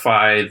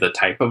stratify the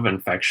type of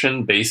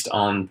infection based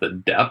on the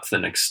depth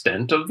and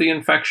extent of the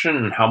infection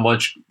and how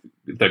much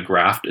the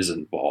graft is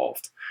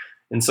involved.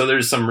 And so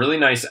there's some really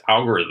nice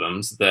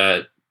algorithms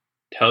that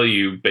tell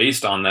you,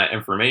 based on that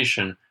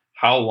information,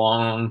 how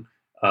long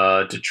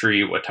to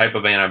treat, what type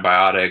of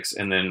antibiotics,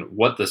 and then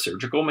what the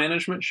surgical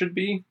management should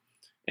be.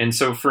 And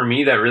so for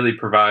me, that really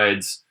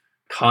provides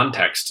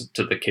context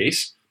to the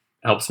case,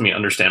 helps me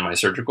understand my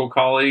surgical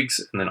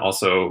colleagues, and then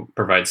also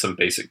provides some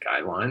basic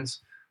guidelines.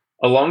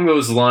 Along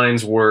those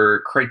lines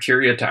were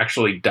criteria to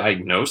actually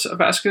diagnose a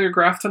vascular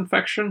graft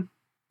infection,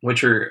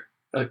 which are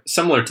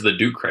similar to the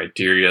Duke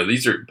criteria.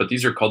 These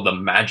are called the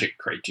MAGIC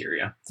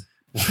criteria,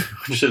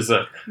 which is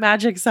a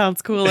magic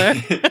sounds cooler.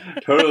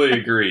 Totally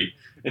agree.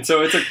 And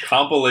so it's a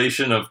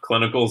compilation of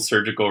clinical,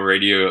 surgical,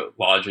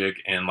 radiologic,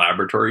 and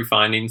laboratory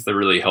findings that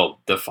really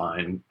help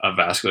define a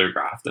vascular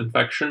graft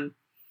infection.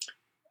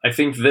 I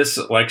think this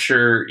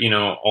lecture,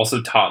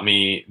 also taught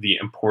me the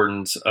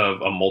importance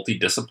of a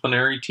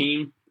multidisciplinary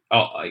team.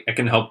 I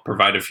can help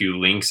provide a few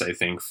links, I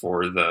think,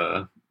 for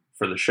the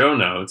show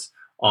notes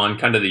on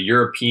kind of the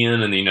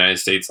European and the United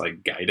States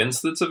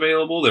guidance that's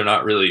available. They're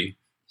not really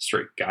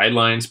strict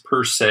guidelines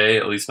per se,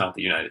 at least not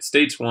the United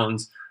States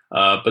ones,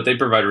 but they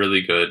provide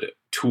really good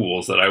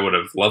tools that I would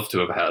have loved to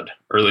have had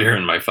earlier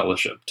in my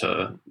fellowship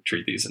to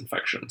treat these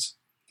infections.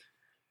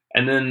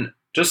 And then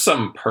just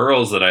some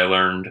pearls that I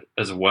learned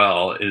as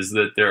well is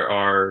that there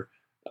are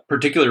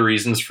particular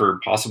reasons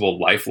for possible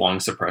lifelong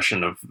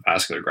suppression of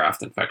vascular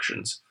graft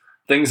infections.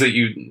 things that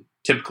you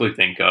typically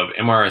think of: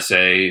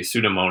 MRSA,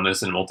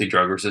 Pseudomonas, and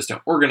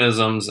multi-drug-resistant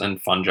organisms,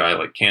 and fungi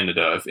like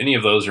Candida. If any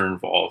of those are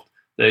involved,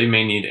 they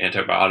may need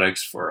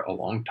antibiotics for a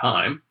long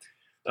time.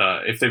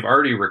 If they've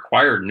already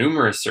required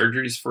numerous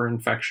surgeries for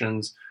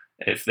infections,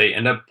 if they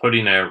end up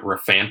putting a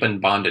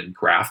rifampin-bonded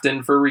graft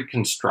in for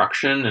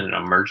reconstruction and an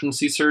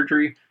emergency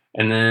surgery,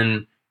 and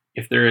then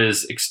if there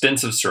is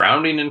extensive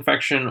surrounding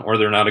infection, or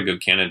they're not a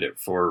good candidate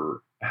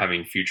for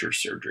having future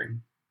surgery.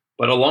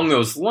 But along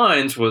those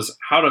lines was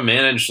how to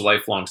manage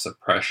lifelong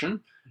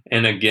suppression.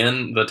 And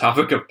again, the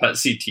topic of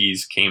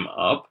PET-CTs came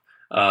up.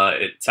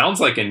 It sounds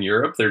like in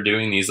Europe, they're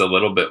doing these a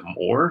little bit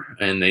more,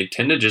 and they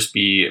tend to just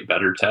be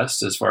better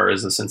tests as far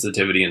as the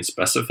sensitivity and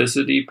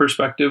specificity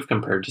perspective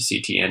compared to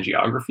CT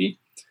angiography.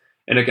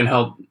 And it can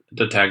help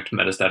detect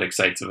metastatic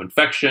sites of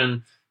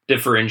infection,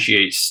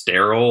 differentiate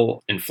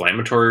sterile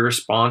inflammatory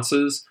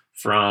responses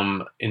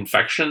from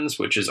infections,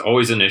 which is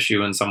always an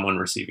issue in someone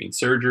receiving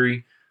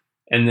surgery.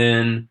 And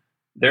then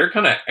their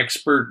kind of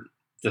expert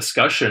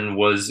discussion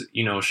was,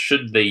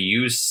 should they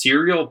use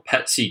serial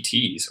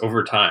PET-CTs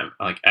over time,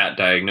 like at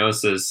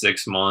diagnosis,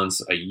 6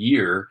 months, a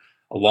year,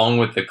 along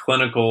with the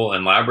clinical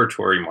and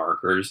laboratory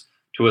markers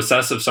to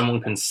assess if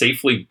someone can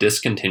safely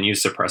discontinue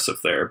suppressive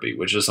therapy,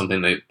 which is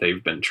something that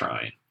they've been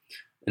trying.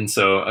 And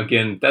so,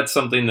 again, that's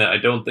something that I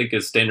don't think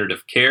is standard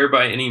of care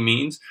by any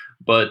means,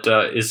 but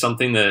is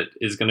something that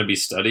is going to be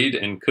studied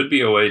and could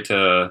be a way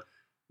to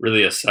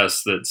really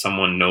assess that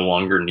someone no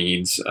longer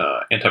needs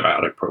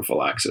antibiotic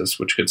prophylaxis,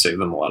 which could save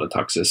them a lot of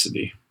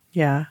toxicity.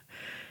 Yeah.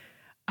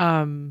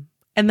 And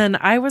then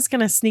I was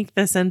going to sneak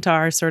this into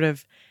our sort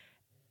of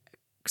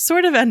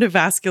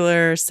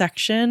endovascular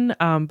section,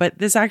 but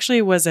this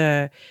actually was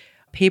a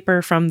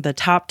paper from the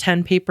top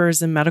 10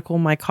 papers in medical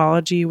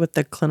mycology with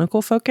the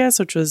clinical focus,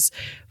 which was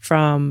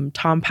from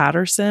Tom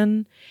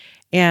Patterson.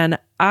 And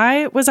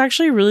I was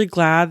actually really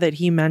glad that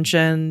he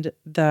mentioned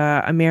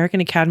the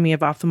American Academy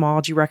of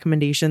Ophthalmology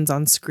recommendations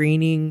on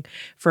screening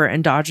for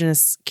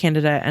endogenous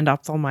Candida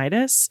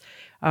endophthalmitis.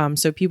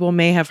 So people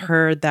may have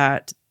heard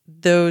that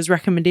those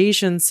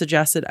recommendations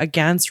suggested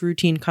against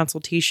routine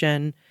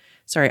eye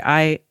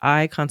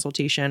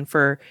consultation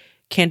for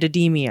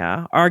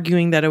candidemia,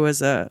 arguing that it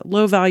was a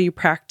low-value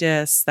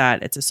practice,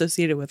 that it's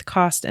associated with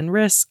cost and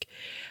risk,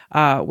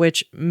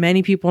 which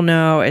many people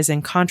know is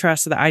in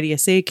contrast to the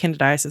IDSA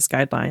candidiasis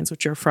guidelines,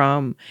 which are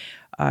from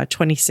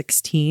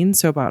 2016,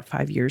 so about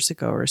 5 years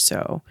ago or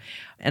so.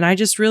 And I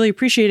just really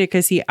appreciate it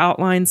because he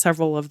outlined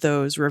several of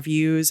those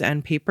reviews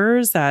and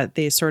papers that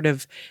they sort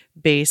of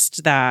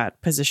based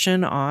that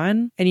position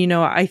on. And,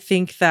 I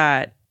think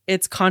that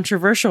it's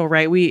controversial,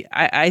 right?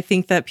 I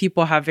think that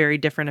people have very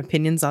different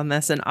opinions on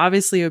this. And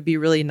obviously it would be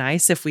really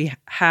nice if we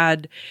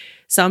had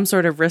some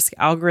sort of risk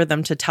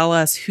algorithm to tell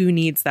us who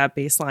needs that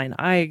baseline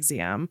eye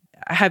exam.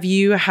 Have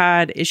you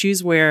had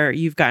issues where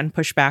you've gotten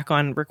pushback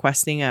on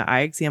requesting an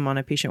eye exam on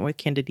a patient with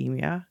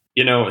candidemia?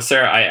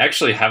 Sarah, I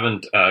actually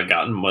haven't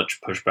gotten much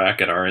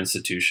pushback at our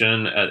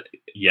institution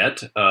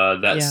yet.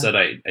 That said,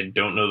 I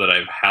don't know that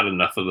I've had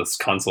enough of those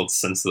consults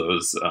since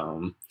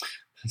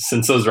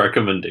those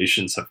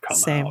recommendations have come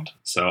out.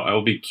 So I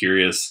will be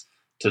curious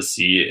to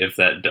see if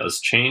that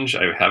does change.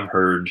 I have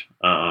heard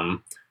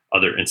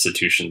other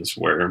institutions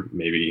where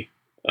maybe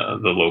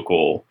the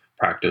local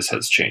practice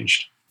has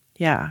changed.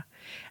 Yeah.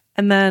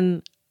 And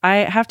then I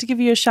have to give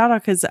you a shout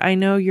out because I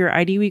know your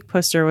ID Week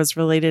poster was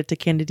related to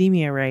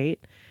candidemia, right?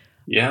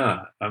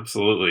 Yeah,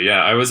 absolutely.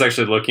 Yeah, I was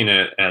actually looking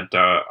at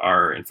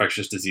our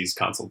infectious disease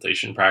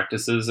consultation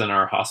practices in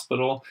our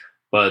hospital.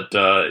 But,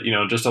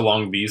 just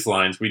along these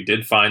lines, we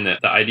did find that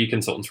the ID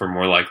consultants were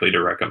more likely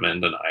to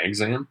recommend an eye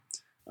exam.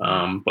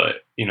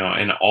 But,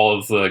 in all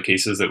of the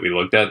cases that we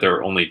looked at, there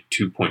were only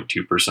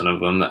 2.2% of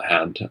them that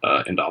had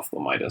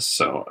endophthalmitis.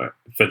 So it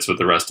fits with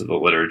the rest of the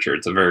literature.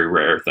 It's a very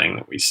rare thing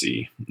that we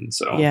see. And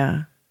so,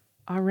 yeah.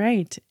 All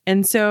right.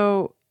 And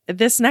so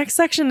this next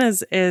section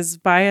is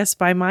biased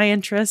by my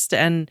interest.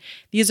 And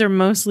these are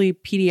mostly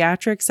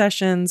pediatric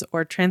sessions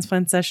or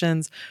transplant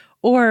sessions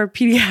or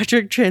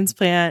pediatric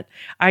transplant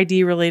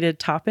ID related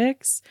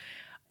topics.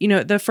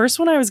 The first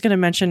one I was going to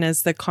mention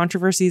is the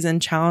controversies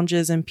and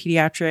challenges in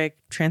pediatric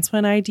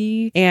transplant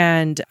ID.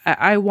 And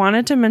I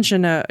wanted to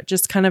mention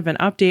just kind of an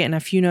update and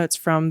a few notes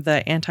from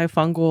the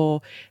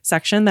antifungal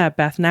section that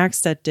Beth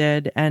Nackstedt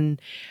did.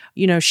 And,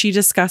 she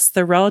discussed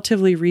the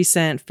relatively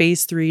recent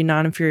phase 3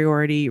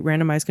 non-inferiority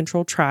randomized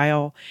controlled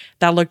trial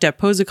that looked at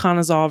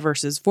posaconazole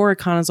versus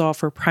voriconazole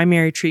for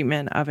primary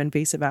treatment of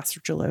invasive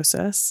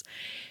aspergillosis.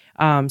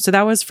 So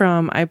that was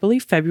from, I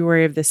believe,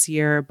 February of this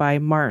year by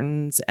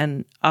Martins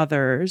and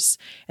others.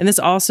 And this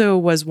also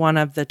was one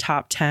of the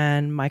top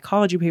 10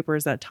 mycology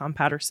papers that Tom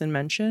Patterson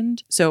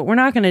mentioned. So we're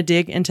not going to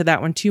dig into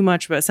that one too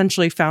much, but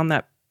essentially found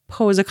that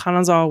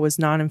posaconazole was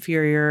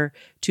non-inferior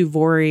to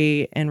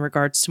Vori in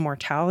regards to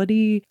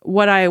mortality.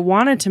 What I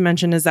wanted to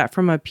mention is that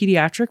from a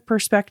pediatric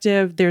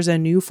perspective, there's a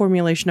new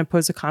formulation of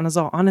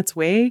posaconazole on its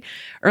way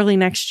early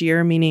next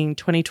year, meaning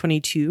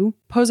 2022.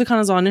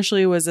 Posaconazole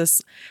initially was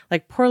this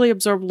like poorly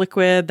absorbed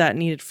liquid that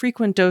needed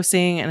frequent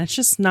dosing, and it's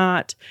just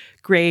not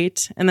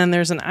great. And then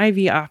there's an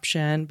IV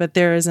option, but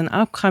there is an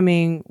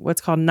upcoming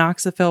what's called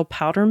Noxafil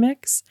powder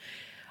mix.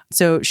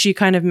 So she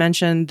kind of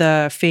mentioned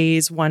the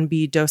phase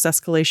 1B dose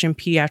escalation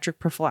pediatric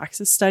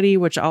prophylaxis study,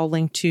 which I'll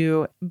link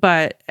to,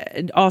 but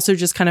also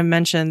just kind of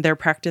mentioned their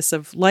practice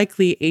of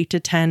likely 8 to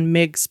 10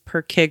 mg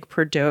per kg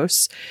per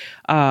dose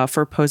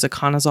for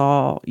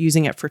posaconazole,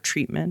 using it for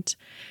treatment.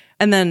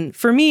 And then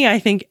for me, I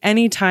think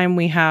anytime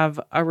we have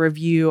a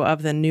review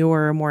of the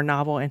newer, more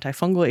novel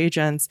antifungal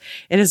agents,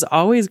 it is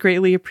always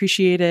greatly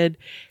appreciated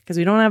because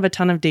we don't have a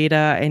ton of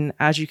data. And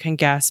as you can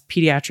guess,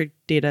 pediatric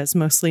data is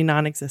mostly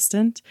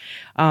non-existent.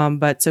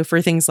 But so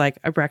for things like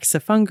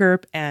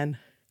Abrexafungerp and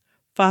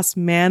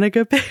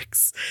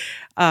Fosmanogepix,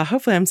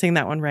 hopefully I'm saying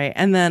that one right,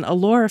 and then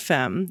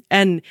Alorafem.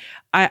 And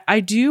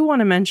I do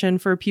want to mention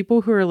for people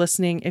who are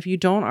listening, if you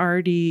don't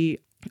already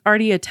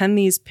attend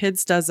these,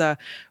 PIDS does a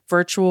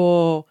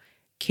virtual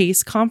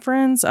case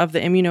conference of the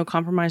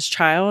immunocompromised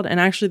child. And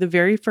actually the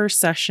very first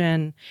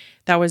session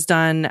that was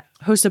done,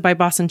 hosted by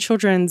Boston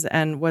Children's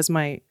and was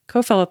my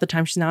co-fellow at the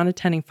time, she's now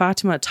attending,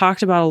 Fatima,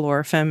 talked about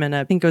Alorafem, and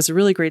I think it was a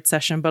really great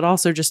session, but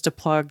also just to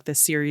plug the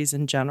series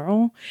in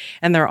general.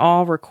 And they're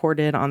all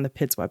recorded on the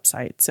PIDS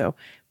website. So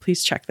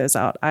please check those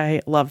out. I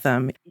love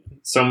them.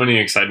 So many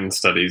exciting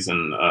studies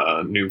and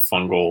new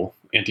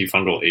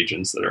antifungal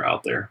agents that are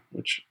out there,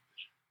 which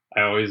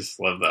I always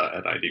love that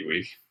at ID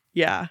Week.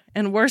 Yeah.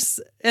 And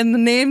worse. And the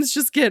names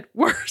just get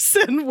worse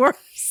and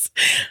worse.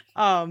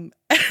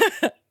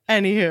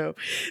 Anywho.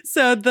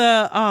 So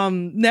the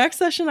next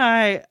session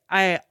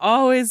I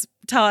always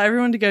tell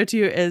everyone to go to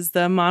is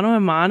the Mano a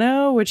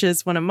Mano, which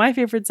is one of my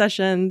favorite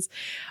sessions.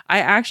 I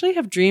actually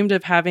have dreamed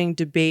of having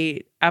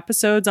debate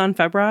episodes on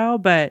febrile,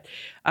 but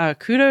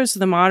kudos to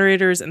the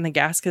moderators and the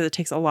guests because it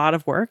takes a lot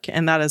of work.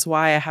 And that is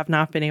why I have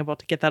not been able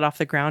to get that off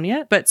the ground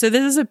yet. But so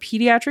this is a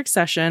pediatric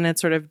session.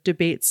 It's sort of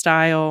debate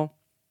style.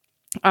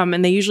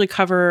 And they usually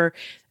cover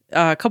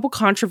a couple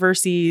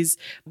controversies.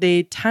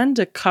 They tend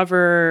to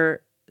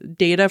cover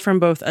data from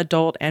both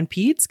adult and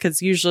peds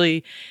because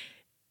usually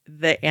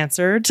the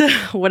answer to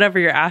whatever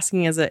you're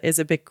asking is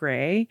a bit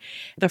gray.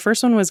 The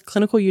first one was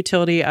clinical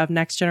utility of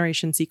next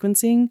generation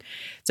sequencing.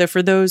 So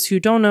for those who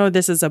don't know,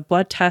 this is a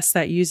blood test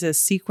that uses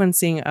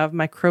sequencing of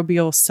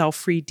microbial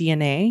cell-free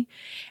DNA,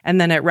 and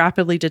then it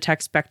rapidly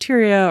detects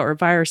bacteria or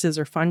viruses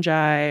or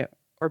fungi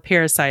or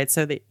parasites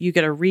so that you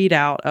get a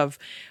readout of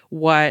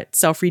what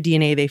cell-free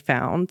DNA they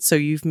found. So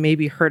you've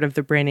maybe heard of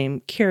the brand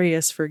name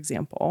Carius, for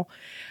example.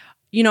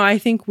 You know, I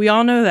think we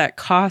all know that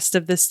cost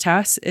of this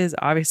test is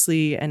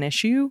obviously an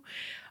issue.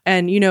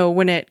 And, you know,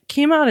 when it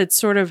came out, it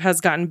sort of has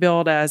gotten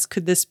billed as,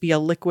 could this be a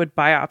liquid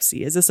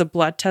biopsy? Is this a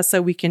blood test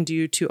that we can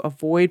do to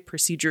avoid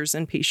procedures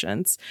in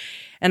patients?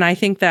 And I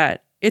think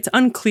that it's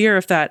unclear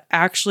if that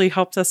actually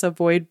helps us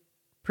avoid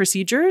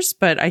procedures,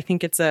 but I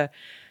think it's a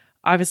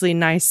obviously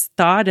nice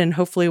thought, and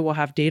hopefully we'll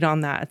have data on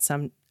that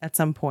at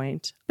some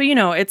point. But, you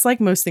know, it's like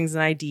most things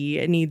in ID.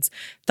 It needs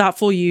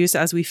thoughtful use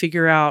as we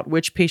figure out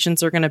which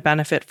patients are going to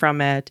benefit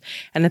from it.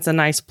 And it's a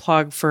nice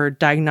plug for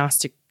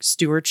diagnostic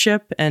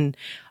stewardship. And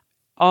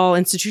all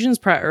institutions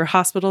or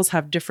hospitals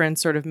have different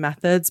sort of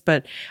methods,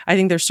 but I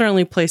think there's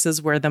certainly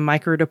places where the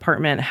micro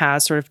department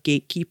has sort of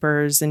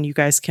gatekeepers, and you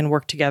guys can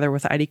work together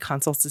with ID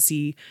consults to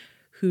see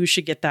who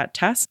should get that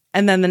test.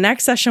 And then the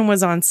next session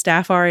was on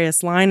Staph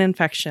aureus line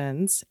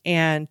infections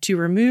and to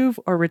remove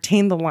or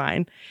retain the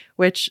line,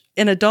 which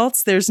in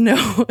adults, there's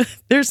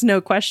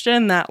no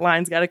question that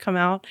line's got to come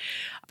out.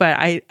 But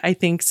I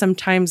think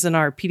sometimes in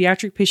our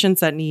pediatric patients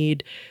that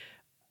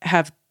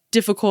have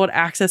difficult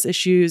access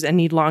issues and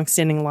need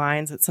long-standing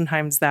lines, that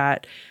sometimes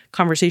that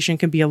conversation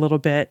can be a little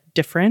bit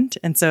different.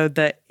 And so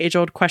the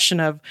age-old question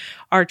of,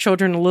 are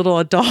children little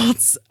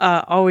adults,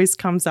 always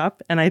comes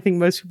up. And I think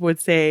most people would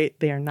say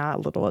they are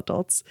not little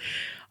adults.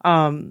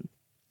 But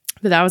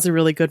that was a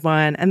really good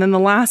one. And then the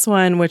last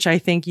one, which I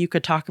think you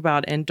could talk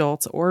about in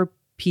adults or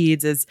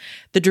peds, is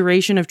the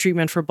duration of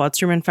treatment for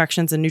bloodstream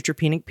infections in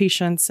neutropenic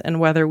patients and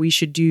whether we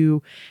should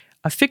do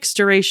a fixed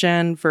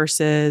duration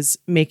versus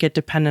make it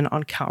dependent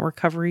on count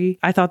recovery.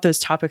 I thought those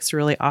topics were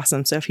really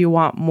awesome. So if you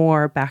want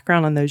more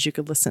background on those, you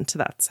could listen to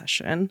that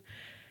session.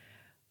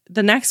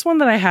 The next one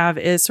that I have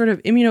is sort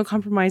of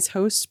immunocompromised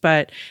host,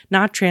 but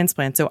not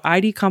transplant. So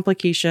ID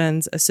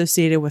complications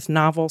associated with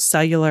novel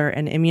cellular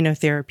and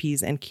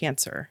immunotherapies and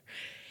cancer.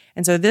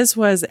 And so this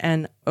was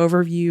an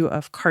overview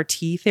of CAR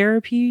T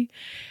therapy.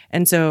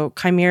 And so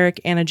chimeric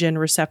antigen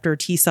receptor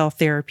T cell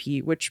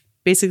therapy, which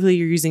basically,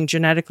 you're using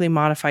genetically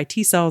modified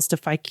T cells to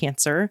fight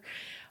cancer.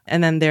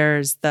 And then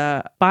there's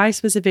the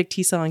bispecific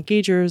T cell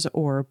engagers,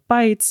 or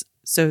BiTEs,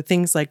 so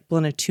things like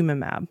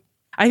blinatumomab.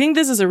 I think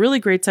this is a really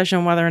great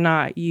session, whether or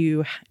not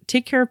you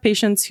take care of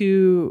patients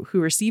who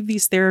receive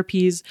these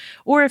therapies,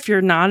 or if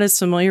you're not as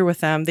familiar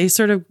with them, they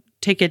sort of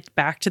take it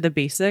back to the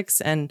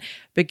basics and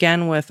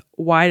begin with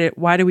why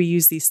do we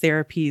use these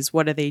therapies?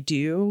 What do they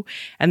do?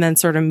 And then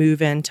sort of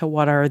move into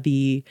what are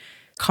the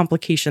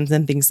complications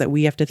and things that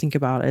we have to think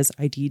about as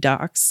ID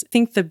docs. I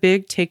think the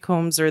big take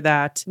homes are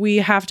that we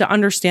have to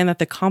understand that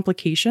the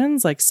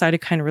complications like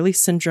cytokine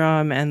release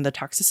syndrome and the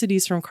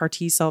toxicities from CAR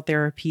T cell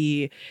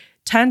therapy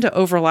tend to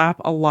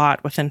overlap a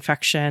lot with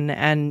infection,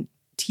 and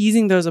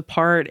teasing those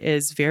apart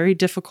is very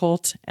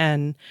difficult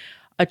and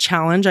a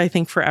challenge, I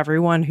think, for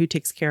everyone who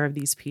takes care of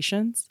these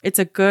patients. It's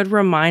a good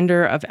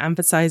reminder of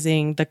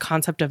emphasizing the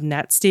concept of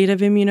net state of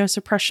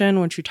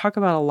immunosuppression, which we talk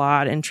about a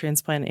lot in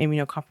transplant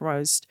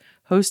immunocompromised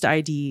host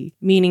ID,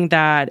 meaning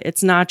that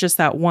it's not just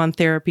that one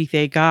therapy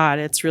they got,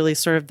 it's really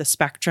sort of the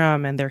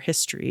spectrum and their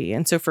history.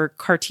 And so for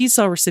CAR T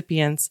cell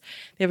recipients,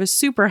 they have a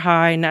super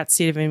high net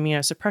state of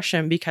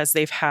immunosuppression because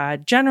they've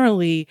had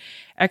generally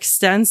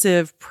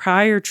extensive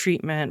prior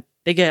treatment.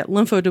 They get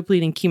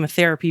lymphodepleting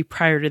chemotherapy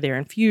prior to their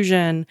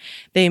infusion.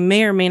 They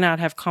may or may not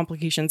have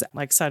complications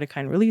like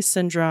cytokine release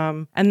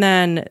syndrome. And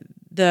then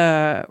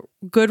the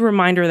good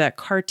reminder that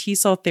CAR T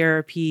cell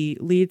therapy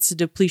leads to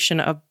depletion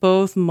of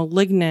both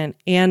malignant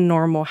and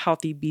normal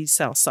healthy B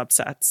cell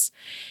subsets.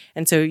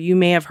 And so you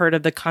may have heard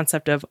of the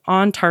concept of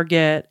on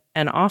target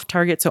and off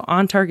target. So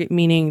on target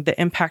meaning the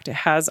impact it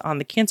has on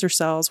the cancer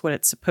cells, what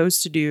it's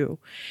supposed to do,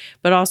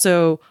 but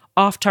also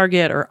off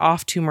target or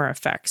off tumor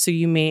effects. So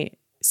you may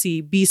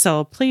see B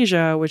cell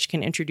aplasia, which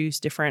can introduce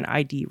different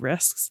ID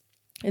risks.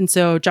 And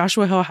so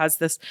Joshua Hill has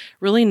this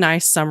really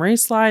nice summary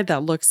slide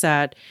that looks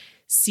at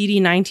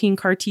CD19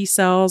 CAR T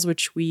cells,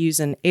 which we use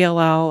in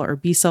ALL or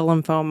B cell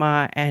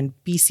lymphoma, and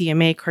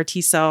BCMA CAR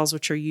T cells,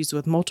 which are used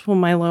with multiple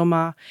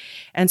myeloma,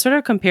 and sort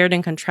of compared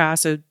and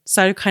contrast. So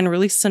cytokine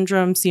release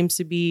syndrome seems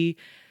to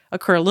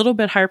occur a little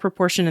bit higher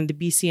proportion in the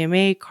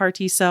BCMA CAR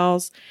T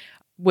cells,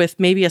 with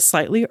maybe a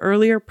slightly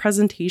earlier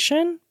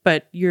presentation,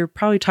 but you're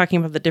probably talking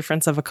about the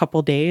difference of a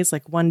couple days,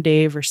 like 1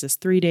 day versus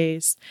 3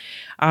 days.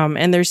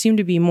 And there seemed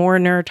to be more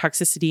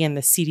neurotoxicity in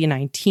the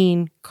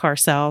CD19 CAR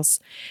cells,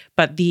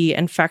 but the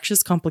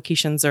infectious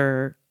complications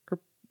are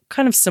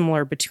kind of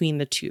similar between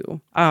the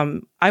two.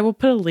 I will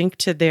put a link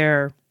to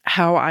their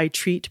How I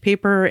Treat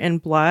paper in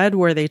Blood,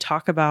 where they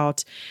talk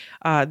about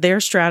their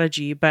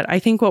strategy. But I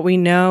think what we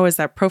know is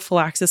that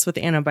prophylaxis with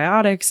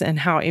antibiotics and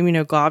how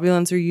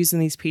immunoglobulins are used in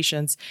these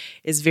patients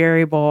is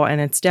variable,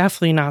 and it's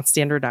definitely not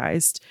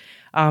standardized.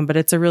 But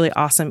it's a really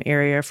awesome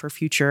area for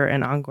future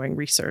and ongoing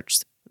research.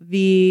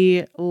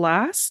 The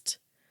last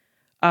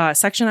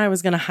section I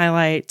was going to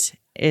highlight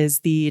is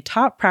the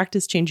top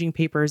practice-changing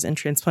papers in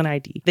transplant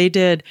ID. They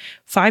did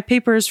 5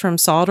 papers from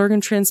solid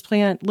organ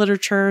transplant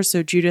literature.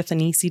 So Judith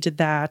Anisi did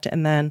that.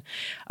 And then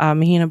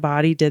Mahina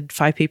Bhatti did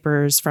 5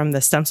 papers from the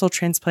stem cell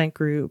transplant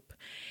group.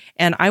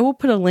 And I will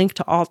put a link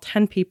to all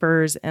 10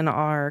 papers in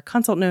our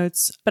consult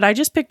notes. But I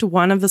just picked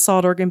one of the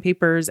solid organ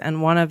papers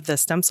and one of the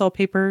stem cell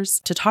papers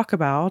to talk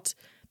about.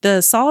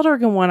 The solid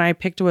organ one I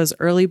picked was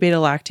early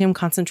beta-lactam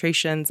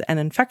concentrations and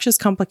infectious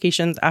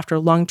complications after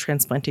lung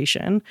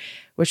transplantation,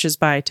 which is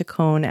by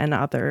Tacone and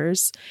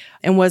others,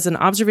 and was an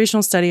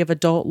observational study of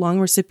adult lung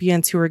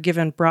recipients who were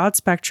given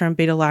broad-spectrum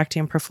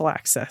beta-lactam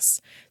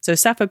prophylaxis. So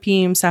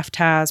cefepime,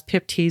 ceftaz,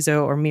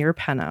 pip/tazo, or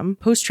meropenem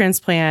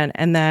post-transplant,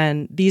 and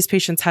then these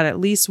patients had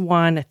at least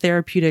one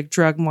therapeutic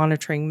drug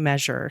monitoring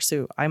measure,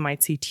 so I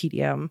might say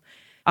TDM.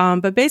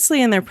 But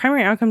basically in their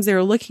primary outcomes, they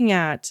were looking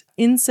at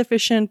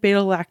insufficient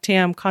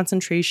beta-lactam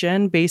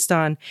concentration based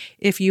on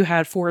if you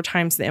had 4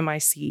 times the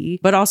MIC,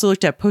 but also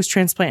looked at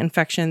post-transplant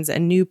infections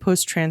and new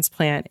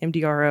post-transplant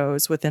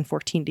MDROs within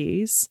 14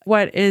 days.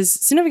 What is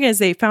significant is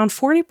they found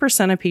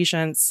 40% of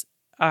patients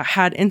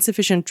had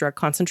insufficient drug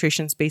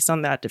concentrations based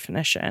on that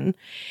definition.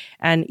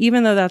 And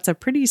even though that's a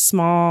pretty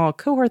small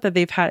cohort that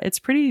they've had, it's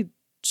pretty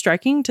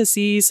striking to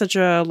see such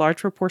a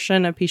large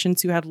proportion of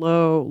patients who had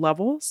low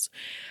levels.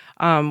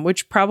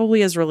 Which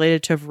probably is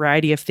related to a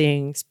variety of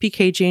things,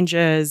 PK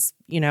changes,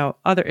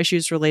 other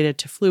issues related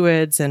to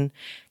fluids and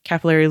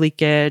capillary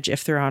leakage,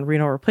 if they're on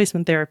renal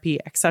replacement therapy,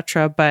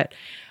 etc. But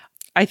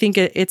I think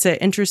it's an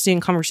interesting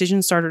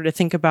conversation starter to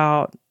think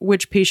about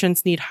which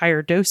patients need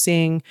higher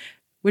dosing,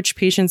 which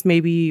patients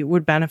maybe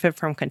would benefit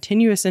from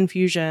continuous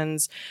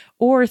infusions,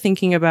 or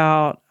thinking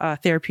about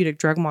therapeutic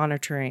drug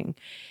monitoring.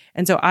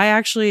 And so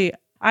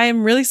I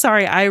am really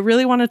sorry. I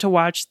really wanted to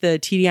watch the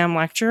TDM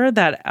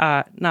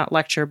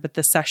lecture but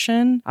the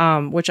session,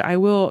 which I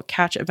will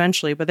catch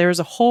eventually. But there was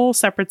a whole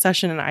separate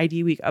session in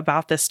ID Week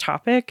about this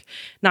topic,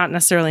 not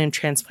necessarily in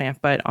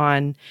transplant, but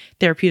on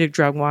therapeutic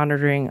drug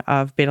monitoring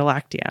of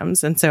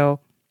beta-lactams. And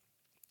so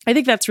I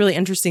think that's really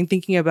interesting,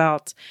 thinking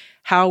about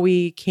how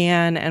we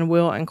can and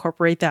will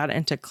incorporate that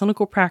into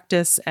clinical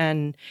practice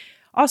and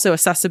also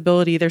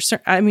accessibility.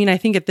 I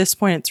think at this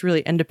point, it's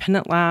really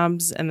independent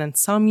labs and then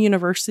some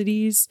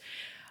universities.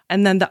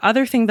 And then the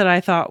other thing that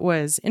I thought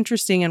was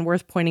interesting and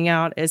worth pointing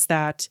out is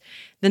that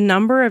the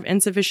number of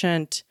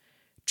insufficient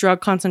drug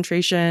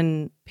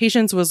concentration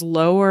patients was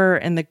lower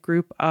in the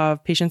group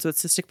of patients with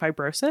cystic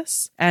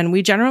fibrosis. And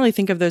we generally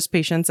think of those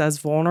patients as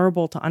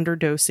vulnerable to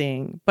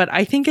underdosing. But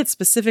I think it's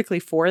specifically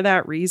for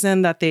that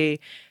reason that they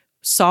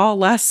saw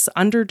less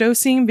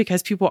underdosing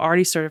because people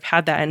already sort of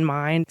had that in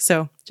mind.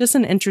 So just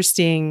an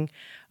interesting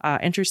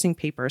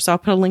paper. So I'll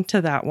put a link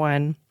to that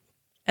one.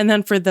 And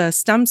then for the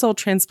stem cell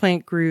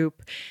transplant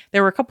group,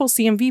 there were a couple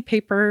CMV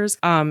papers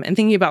and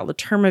thinking about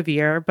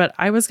letermovir, but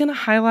I was going to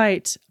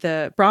highlight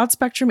the broad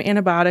spectrum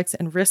antibiotics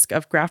and risk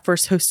of graft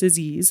versus host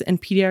disease in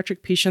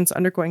pediatric patients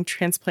undergoing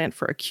transplant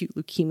for acute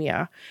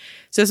leukemia.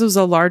 So this was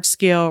a large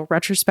scale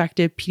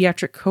retrospective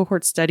pediatric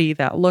cohort study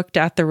that looked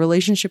at the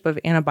relationship of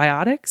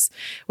antibiotics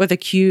with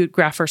acute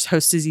graft versus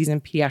host disease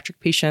in pediatric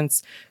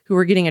patients who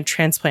were getting a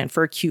transplant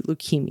for acute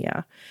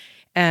leukemia.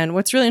 And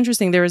what's really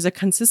interesting, there was a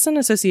consistent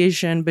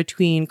association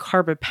between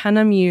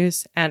carbapenem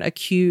use and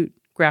acute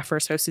graft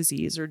versus host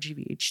disease, or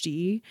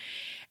GVHD.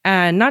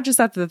 And not just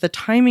that, the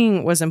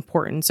timing was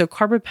important. So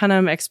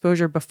carbapenem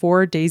exposure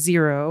before day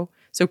 0,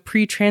 so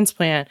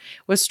pre-transplant,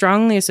 was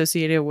strongly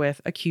associated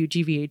with acute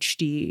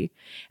GVHD.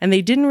 And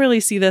they didn't really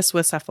see this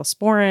with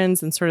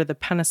cephalosporins, and sort of the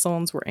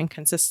penicillins were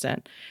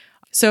inconsistent.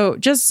 So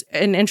just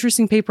an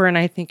interesting paper, and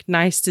I think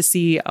nice to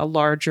see a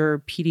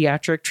larger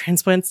pediatric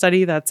transplant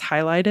study that's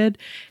highlighted.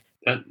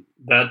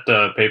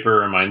 That paper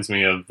reminds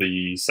me of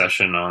the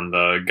session on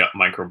the gut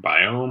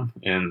microbiome,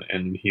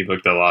 and he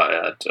looked a lot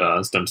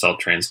at stem cell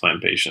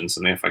transplant patients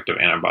and the effect of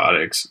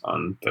antibiotics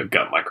on the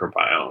gut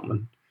microbiome.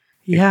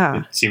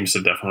 And it seems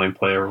to definitely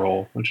play a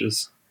role, which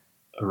is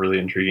a really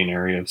intriguing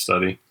area of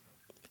study.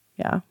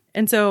 Yeah.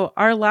 And so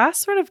our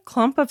last sort of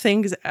clump of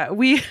things,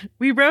 we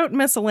wrote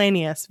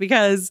miscellaneous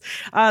because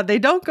they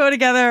don't go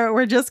together.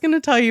 We're just going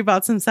to tell you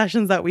about some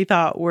sessions that we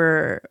thought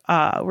were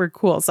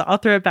cool. So I'll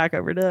throw it back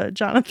over to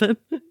Jonathan.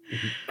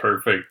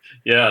 Perfect.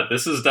 Yeah,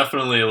 this is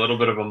definitely a little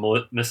bit of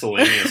a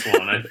miscellaneous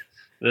one.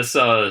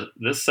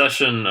 This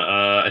session,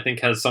 I think,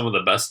 has some of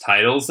the best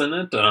titles in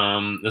it.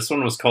 This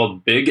one was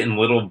called Big and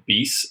Little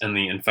Beasts and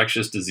the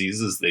Infectious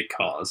Diseases They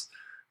Cause.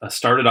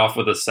 Started off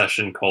with a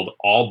session called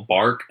All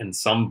Bark and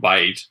Some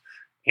Bite.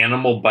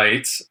 Animal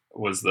bites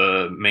was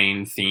the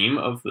main theme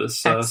of this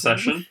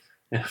session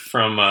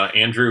from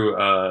Andrew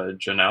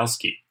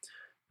Janowski.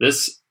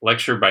 This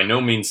lecture by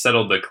no means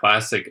settled the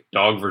classic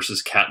dog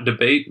versus cat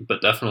debate,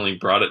 but definitely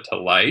brought it to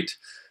light.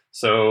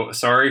 So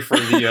sorry for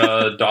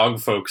the dog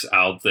folks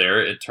out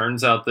there. It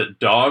turns out that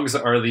dogs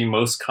are the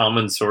most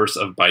common source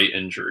of bite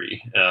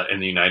injury in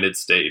the United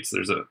States.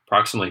 There's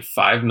approximately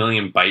 5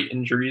 million bite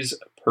injuries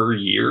per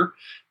year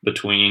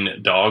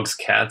between dogs,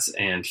 cats,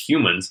 and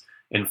humans,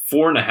 and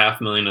 4.5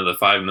 million of the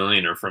 5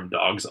 million are from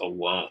dogs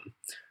alone.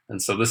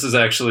 And so this is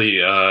actually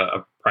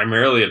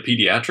primarily a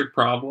pediatric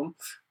problem,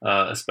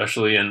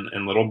 especially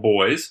in little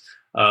boys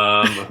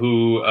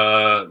who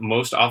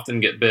most often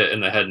get bit in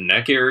the head and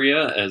neck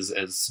area as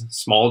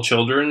small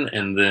children,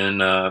 and then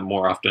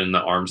more often in the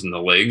arms and the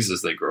legs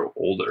as they grow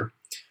older.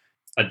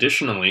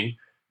 Additionally,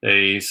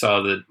 they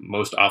saw that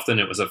most often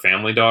it was a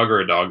family dog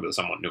or a dog that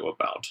someone knew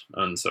about.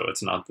 And so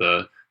it's not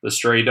the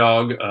stray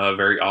dog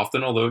very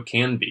often, although it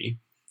can be.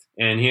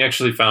 And he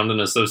actually found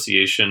an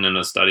association in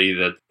a study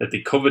that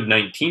the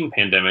COVID-19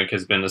 pandemic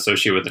has been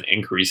associated with an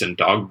increase in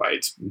dog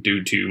bites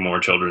due to more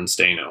children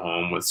staying at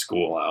home with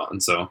school out.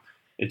 And so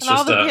it's and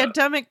just all the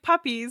pandemic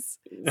puppies.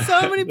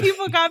 So many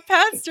people got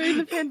pets during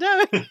the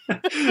pandemic.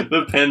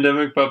 The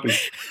pandemic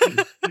puppies.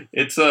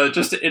 It's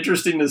just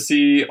interesting to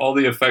see all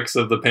the effects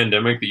of the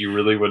pandemic that you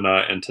really would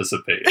not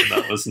anticipate. And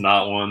that was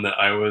not one that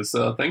I was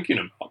thinking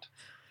about.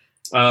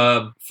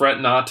 Fret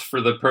not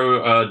for the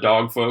pro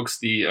dog folks.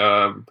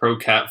 The pro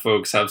cat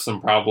folks have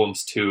some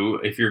problems too.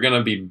 If you're going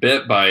to be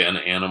bit by an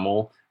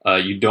animal,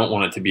 you don't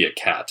want it to be a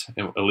cat,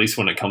 at least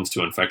when it comes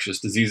to infectious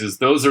diseases.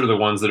 Those are the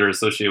ones that are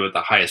associated with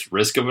the highest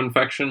risk of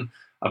infection.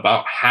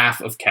 About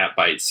half of cat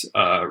bites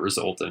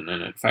result in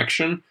an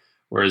infection,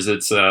 whereas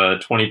it's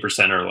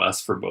 20% or less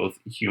for both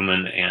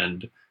human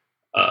and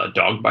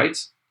dog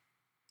bites.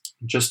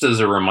 Just as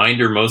a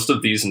reminder, most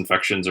of these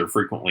infections are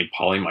frequently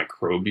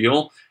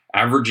polymicrobial,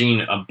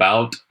 averaging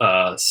about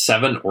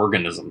 7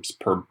 organisms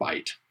per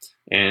bite.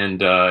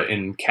 And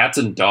in cats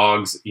and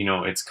dogs,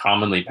 it's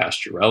commonly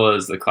Pasteurella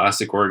is the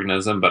classic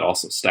organism, but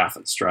also Staph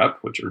and Strep,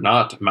 which are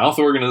not mouth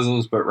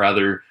organisms, but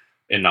rather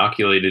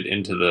inoculated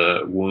into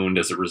the wound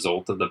as a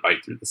result of the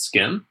bite through the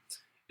skin.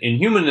 In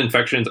human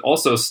infections,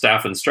 also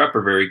Staph and Strep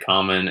are very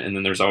common, and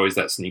then there's always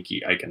that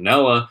sneaky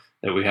Eikenella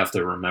that we have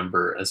to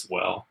remember as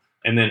well.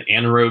 And then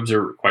anaerobes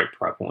are quite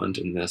prevalent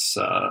in this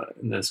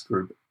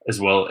group,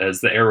 as well as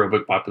the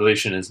aerobic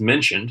population is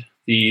mentioned.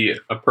 The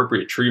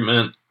appropriate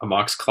treatment,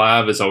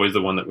 amoxiclav, is always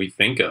the one that we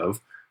think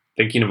of.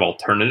 Thinking of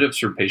alternatives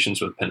for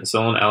patients with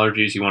penicillin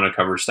allergies, you want to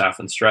cover Staph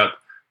and Strep,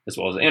 as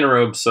well as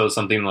anaerobes. So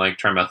something like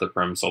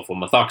trimethoprim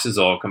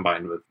sulfamethoxazole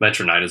combined with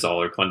metronidazole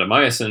or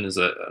clindamycin is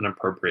an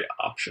appropriate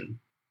option.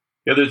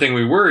 The other thing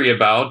we worry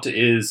about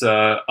is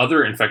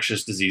other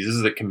infectious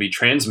diseases that can be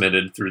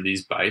transmitted through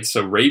these bites.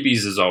 So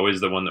rabies is always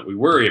the one that we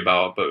worry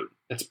about, but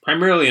it's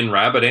primarily in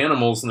rabid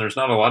animals, and there's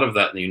not a lot of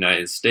that in the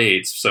United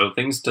States. So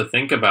things to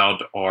think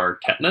about are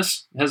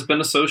tetanus has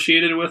been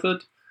associated with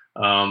it.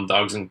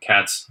 Dogs and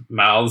cats'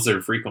 mouths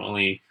are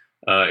frequently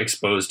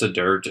exposed to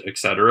dirt,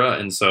 etc.,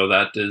 and so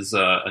that is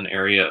an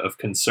area of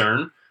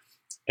concern.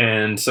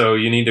 And so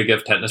you need to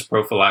give tetanus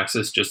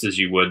prophylaxis just as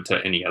you would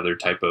to any other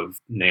type of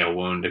nail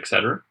wound,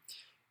 etc.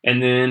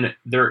 And then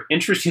there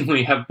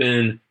interestingly have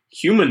been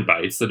human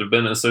bites that have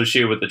been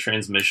associated with the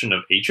transmission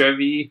of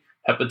HIV,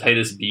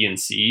 hepatitis B and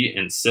C,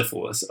 and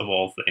syphilis, of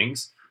all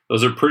things.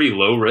 Those are pretty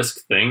low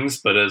risk things,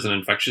 but as an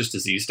infectious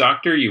disease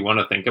doctor, you want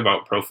to think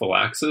about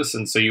prophylaxis.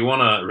 And so you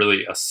want to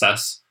really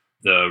assess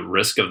the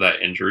risk of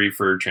that injury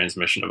for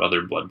transmission of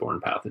other bloodborne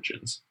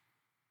pathogens.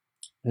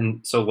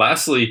 And so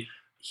lastly,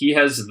 he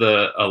has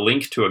a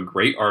link to a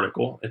great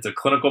article. It's a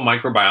clinical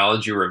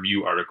microbiology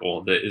review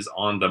article that is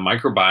on the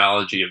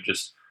microbiology of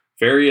just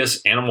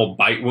various animal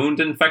bite wound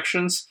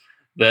infections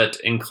that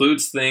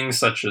includes things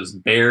such as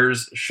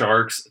bears,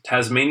 sharks,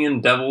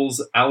 Tasmanian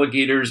devils,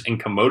 alligators,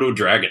 and Komodo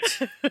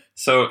dragons.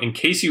 So in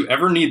case you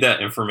ever need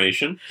that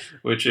information,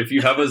 which if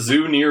you have a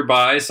zoo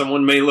nearby,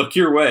 someone may look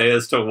your way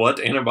as to what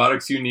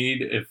antibiotics you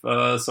need if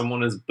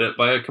someone is bit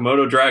by a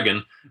Komodo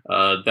dragon,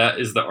 that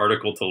is the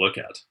article to look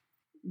at.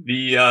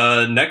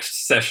 The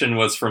next session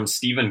was from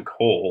Stephen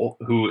Cole,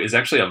 who is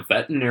actually a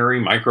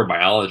veterinary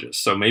microbiologist.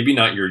 So maybe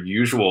not your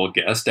usual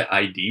guest at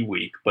ID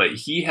Week, but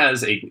he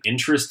has an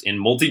interest in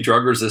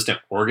multi-drug resistant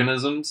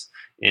organisms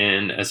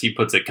and, as he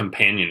puts it,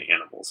 companion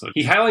animals. So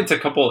he highlights a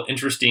couple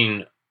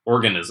interesting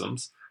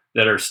organisms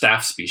that are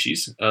staph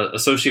species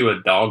associated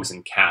with dogs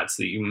and cats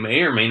that you may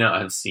or may not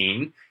have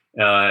seen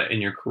in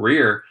your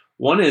career.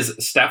 One is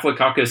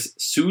Staphylococcus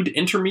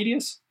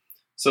pseudintermedius.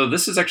 So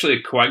this is actually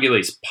a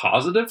coagulase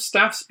positive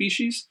staph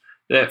species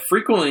that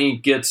frequently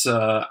gets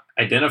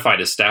identified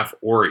as Staph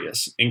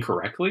aureus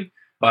incorrectly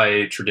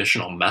by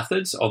traditional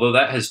methods, although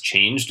that has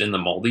changed in the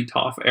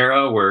MALDI-TOF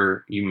era,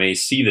 where you may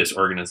see this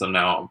organism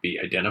now be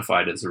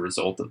identified as a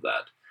result of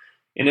that.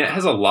 And it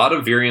has a lot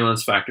of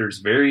virulence factors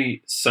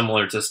very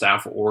similar to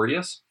Staph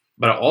aureus,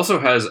 but it also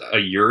has a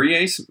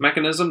urease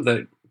mechanism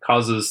that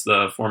causes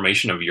the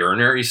formation of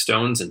urinary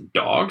stones in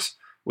dogs,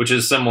 which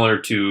is similar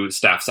to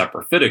Staph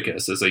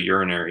saprophyticus as a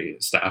urinary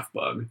staph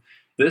bug.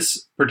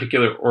 This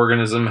particular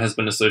organism has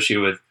been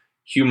associated with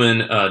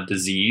human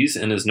disease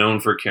and is known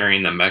for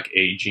carrying the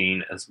MEK-A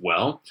gene as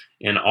well,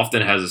 and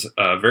often has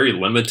very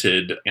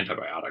limited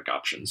antibiotic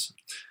options.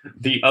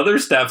 The other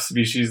staph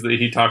species that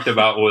he talked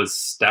about was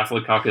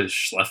Staphylococcus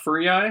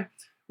schleiferi,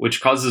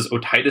 which causes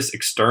otitis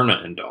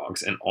externa in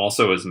dogs and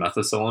also is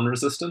methicillin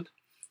resistant.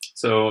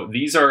 So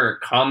these are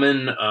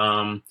common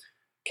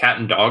cat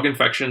and dog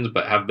infections,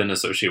 but have been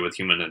associated with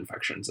human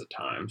infections at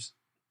times.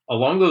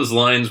 Along those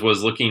lines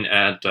was looking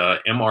at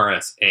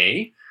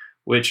MRSA,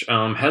 which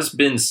has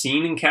been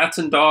seen in cats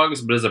and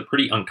dogs, but is a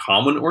pretty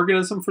uncommon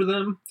organism for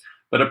them,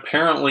 but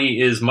apparently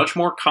is much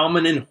more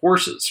common in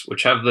horses,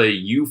 which have the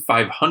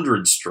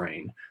U500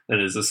 strain that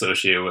is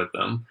associated with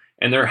them.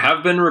 And there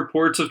have been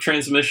reports of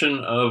transmission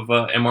of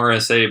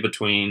MRSA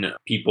between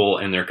people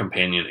and their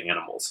companion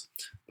animals.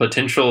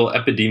 Potential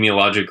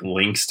epidemiologic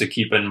links to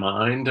keep in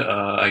mind,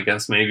 I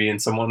guess maybe in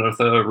someone with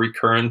a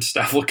recurrent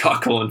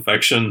staphylococcal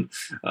infection,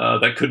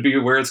 that could be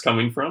where it's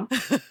coming from.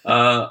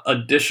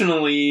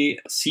 Additionally,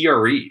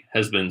 CRE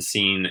has been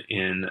seen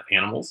in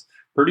animals,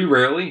 pretty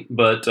rarely,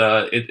 but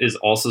it is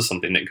also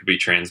something that could be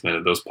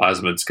transmitted. Those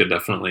plasmids could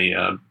definitely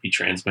be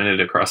transmitted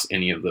across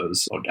any of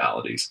those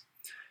modalities.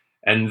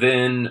 And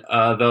then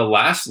the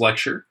last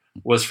lecture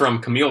was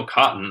from Camille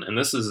Cotton, and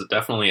this is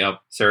definitely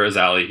up Sarah's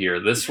alley here.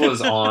 This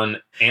was on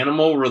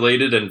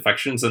animal-related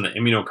infections in the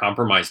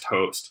immunocompromised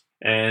host.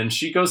 And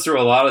she goes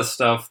through a lot of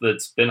stuff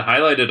that's been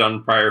highlighted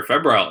on prior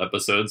febrile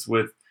episodes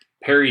with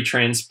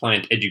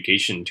peri-transplant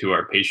education to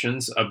our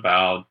patients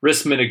about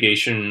risk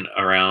mitigation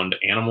around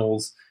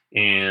animals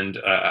and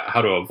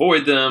how to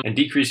avoid them and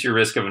decrease your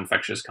risk of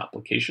infectious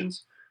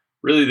complications.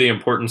 Really the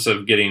importance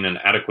of getting an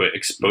adequate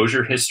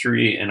exposure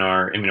history in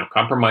our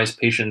immunocompromised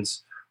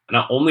patients,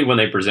 not only when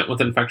they present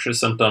with infectious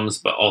symptoms,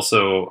 but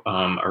also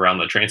around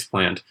the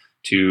transplant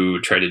to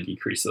try to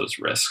decrease those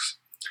risks.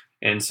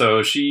 And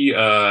so she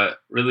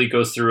really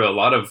goes through a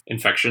lot of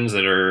infections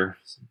that are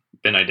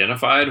been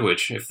identified,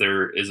 which if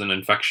there is an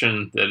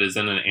infection that is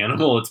in an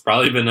animal, it's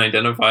probably been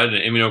identified in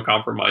an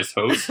immunocompromised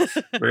host.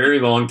 Very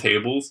long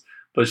tables.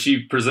 But she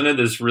presented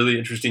this really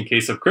interesting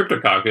case of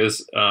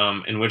Cryptococcus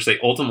in which they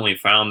ultimately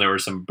found there were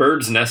some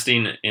birds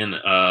nesting in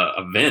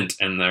a vent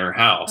in their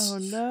house. Oh,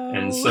 no.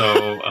 And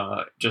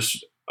so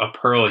just a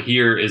pearl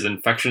here is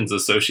infections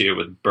associated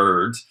with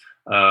birds.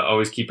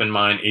 Always keep in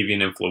mind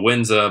avian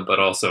influenza, but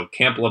also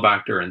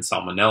Campylobacter and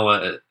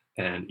Salmonella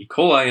and E.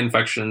 coli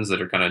infections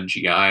that are kind of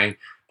GI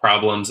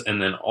problems.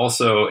 And then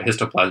also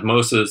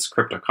histoplasmosis,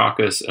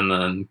 Cryptococcus, and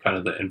then kind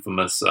of the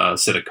infamous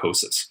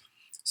psittacosis.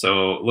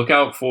 So look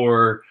out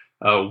for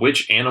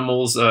which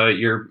animals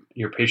your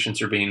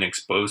patients are being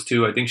exposed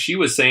to. I think she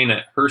was saying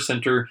at her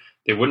center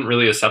they wouldn't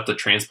really accept a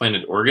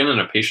transplanted organ in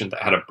a patient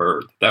that had a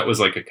bird. That was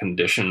like a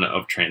condition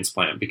of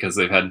transplant because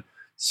they've had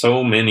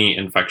so many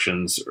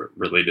infections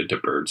related to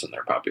birds in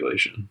their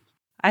population.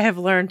 I have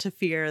learned to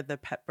fear the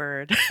pet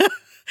bird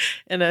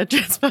in a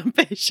transplant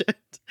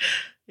patient.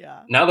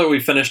 Yeah. Now that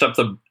we've finished up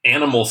the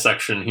animal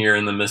section here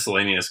in the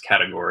miscellaneous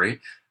category,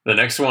 the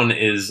next one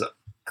is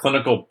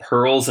clinical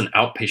pearls and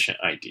outpatient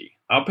ID.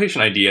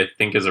 Outpatient ID, I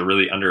think, is a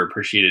really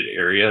underappreciated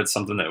area. It's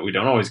something that we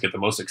don't always get the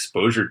most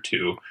exposure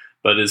to,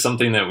 but is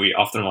something that we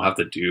often will have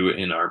to do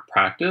in our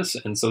practice.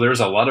 And so there's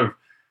a lot of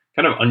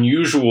kind of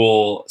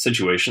unusual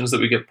situations that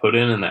we get put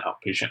in the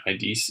outpatient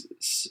ID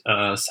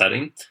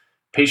setting.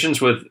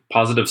 Patients with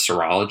positive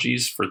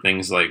serologies for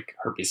things like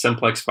herpes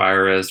simplex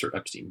virus or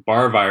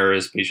Epstein-Barr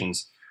virus,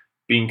 patients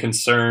being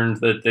concerned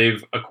that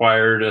they've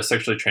acquired a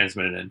sexually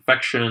transmitted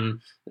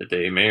infection that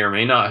they may or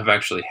may not have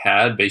actually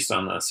had based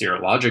on a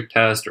serologic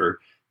test, or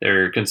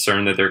they're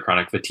concerned that their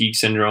chronic fatigue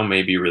syndrome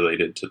may be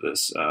related to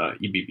this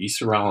EBV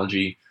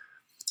serology.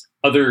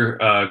 Other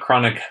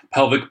chronic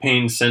pelvic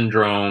pain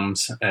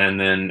syndromes, and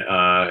then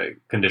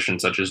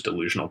conditions such as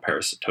delusional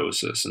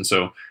parasitosis. And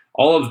so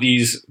all of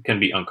these can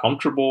be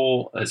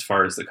uncomfortable as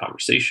far as the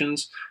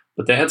conversations,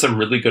 but they had some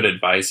really good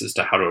advice as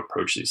to how to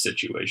approach these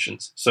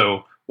situations.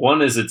 So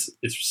one is it's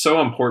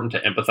so important to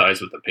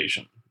empathize with the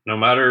patient. No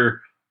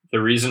matter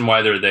the reason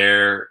why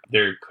they're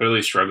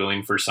clearly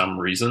struggling for some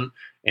reason,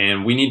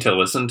 and we need to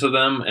listen to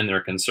them and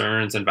their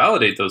concerns and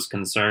validate those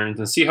concerns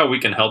and see how we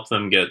can help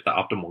them get the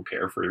optimal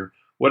care for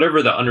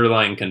whatever the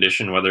underlying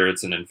condition, whether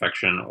it's an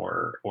infection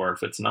or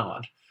if it's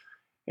not.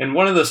 And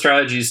one of the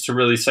strategies to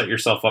really set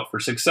yourself up for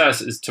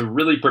success is to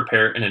really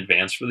prepare in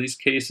advance for these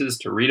cases,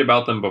 to read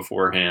about them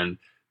beforehand,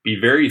 be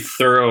very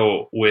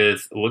thorough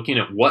with looking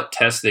at what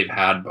tests they've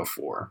had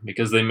before,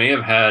 because they may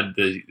have had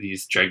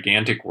these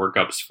gigantic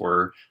workups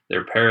for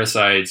their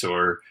parasites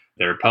or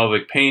their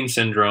pelvic pain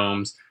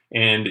syndromes,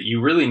 and you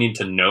really need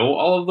to know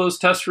all of those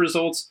test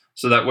results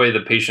so that way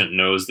the patient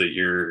knows that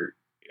you're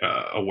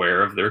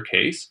aware of their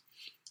case,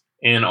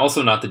 and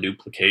also not to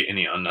duplicate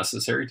any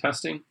unnecessary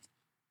testing.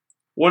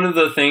 One of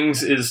the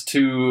things is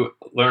to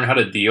learn how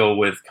to deal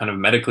with kind of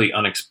medically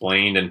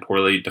unexplained and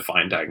poorly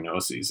defined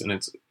diagnoses. And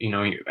it's,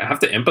 you have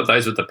to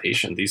empathize with the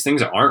patient. These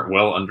things aren't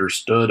well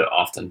understood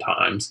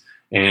oftentimes,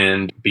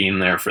 and being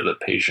there for the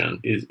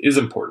patient is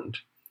important.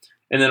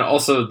 And then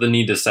also the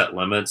need to set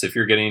limits. If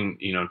you're getting,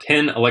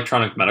 10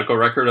 electronic medical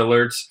record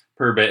alerts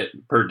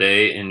per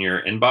day in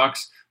your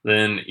inbox,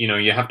 then,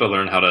 you have to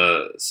learn how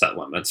to set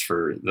limits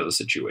for those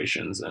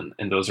situations.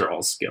 And those are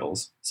all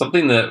skills.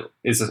 Something that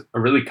is a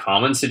really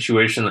common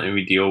situation that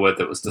we deal with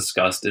that was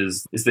discussed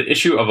is the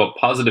issue of a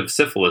positive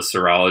syphilis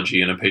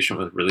serology in a patient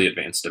with really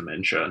advanced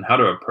dementia and how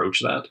to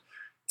approach that.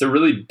 It's a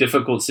really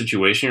difficult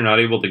situation. You're not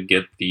able to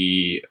get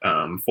the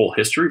full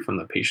history from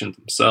the patient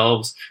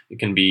themselves. It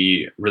can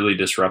be really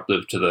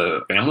disruptive to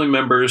the family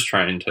members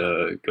trying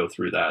to go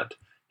through that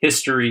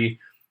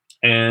history.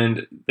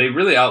 And they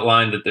really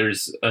outlined that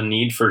there's a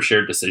need for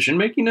shared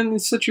decision-making in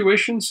these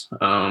situations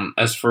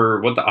as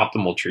for what the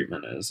optimal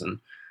treatment is. And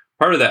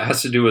part of that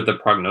has to do with the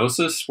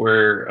prognosis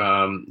where,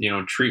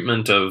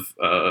 treatment of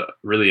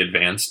really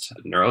advanced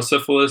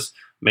neurosyphilis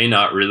may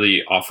not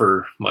really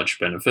offer much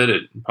benefit.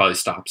 It probably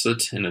stops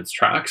it in its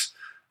tracks.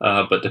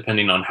 But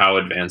depending on how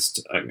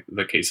advanced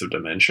the case of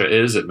dementia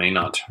is, it may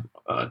not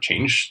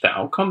change the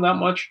outcome that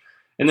much.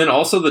 And then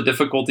also the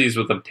difficulties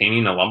with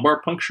obtaining a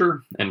lumbar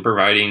puncture and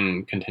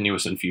providing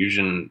continuous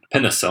infusion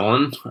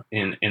penicillin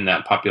in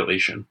that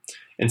population.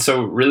 And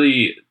so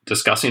really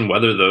discussing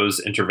whether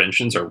those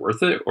interventions are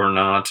worth it or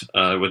not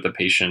with the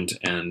patient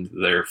and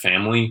their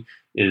family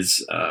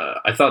is,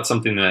 I thought,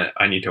 something that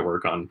I need to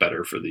work on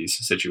better for these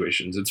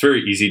situations. It's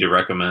very easy to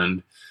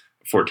recommend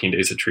 14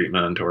 days of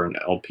treatment or an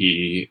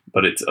LP,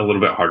 but it's a little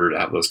bit harder to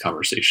have those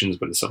conversations,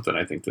 but it's something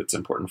I think that's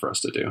important for us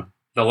to do.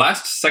 The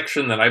last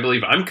section that I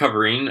believe I'm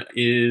covering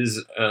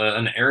is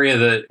an area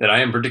that I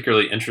am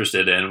particularly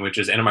interested in, which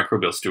is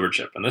antimicrobial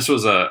stewardship. And this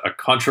was a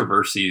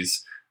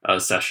controversies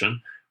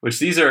session, which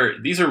these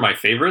are my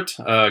favorite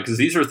because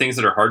these are things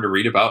that are hard to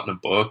read about in a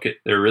book.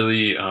 They're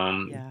really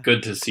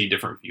good to see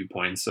different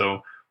viewpoints.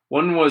 So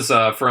one was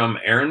from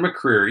Erin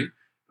McCreary,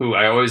 who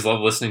I always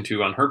love listening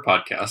to on her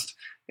podcast.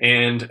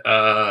 And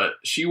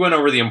she went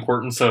over the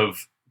importance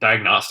of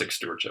diagnostic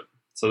stewardship.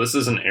 So this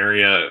is an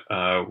area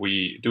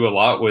we do a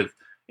lot with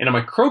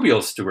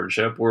antimicrobial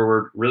stewardship, where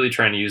we're really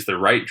trying to use the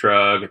right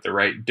drug at the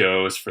right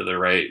dose for the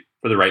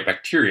right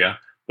bacteria.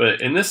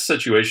 But in this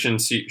situation,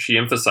 she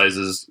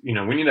emphasizes, we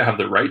need to have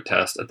the right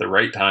test at the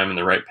right time and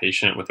the right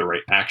patient with the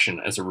right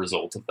action as a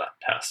result of that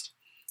test.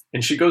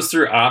 And she goes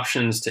through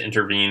options to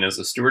intervene as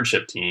a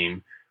stewardship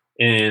team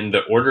in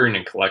the ordering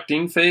and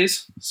collecting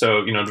phase.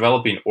 So,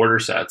 developing order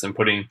sets and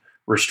putting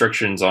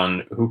restrictions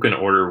on who can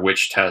order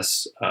which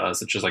tests,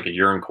 such as like a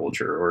urine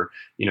culture, or,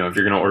 if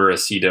you're going to order a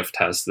C. diff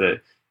test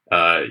that,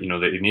 that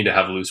you need to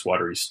have loose,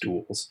 watery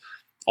stools.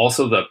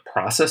 Also the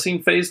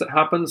processing phase that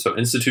happens. So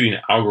instituting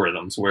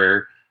algorithms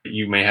where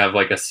you may have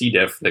like a C.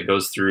 diff that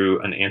goes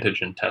through an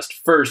antigen test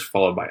first,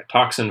 followed by a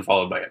toxin,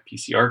 followed by a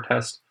PCR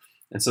test.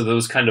 And so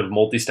those kind of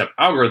multi-step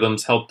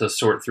algorithms help to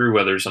sort through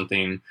whether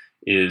something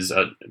is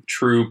a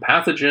true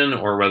pathogen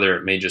or whether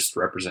it may just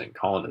represent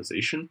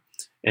colonization.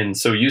 And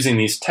so using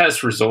these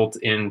tests result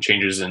in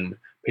changes in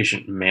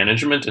patient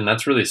management, and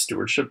that's really a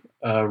stewardship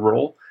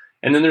role.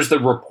 And then there's the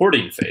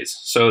reporting phase.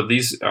 So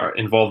these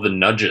involve the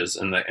nudges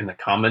in the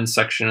comments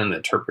section and the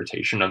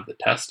interpretation of the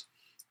test.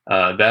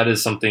 that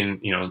is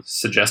something,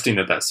 suggesting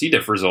that C.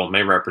 diff result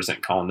may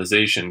represent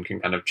colonization can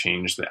kind of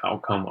change the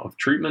outcome of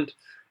treatment.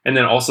 And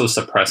then also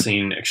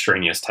suppressing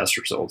extraneous test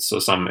results. So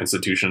some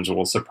institutions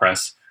will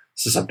suppress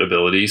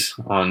susceptibilities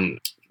on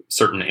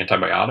certain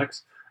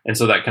antibiotics. And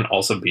so that can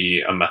also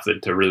be a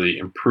method to really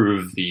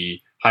improve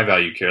the high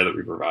value care that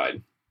we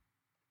provide.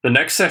 The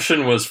next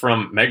session was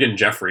from Megan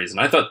Jeffries, and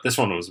I thought this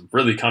one was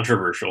really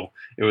controversial.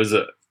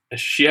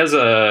 She has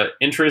a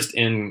interest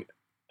in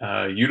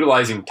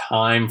utilizing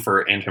time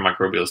for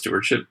antimicrobial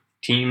stewardship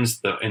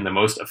teams in the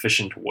most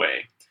efficient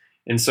way.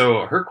 And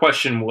so her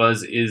question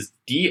was, is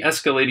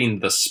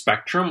de-escalating the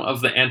spectrum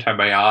of the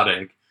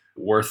antibiotic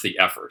worth the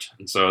effort?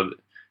 And so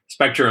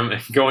spectrum,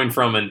 going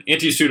from an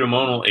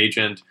anti-pseudomonal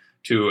agent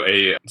to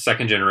a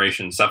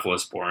second-generation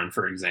cephalosporin,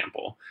 for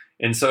example.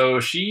 And so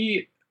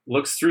she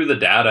looks through the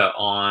data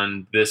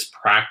on this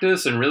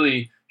practice and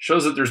really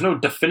shows that there's no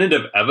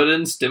definitive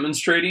evidence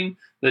demonstrating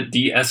that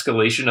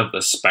de-escalation of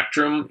the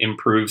spectrum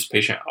improves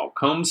patient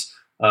outcomes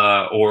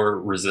or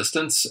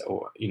resistance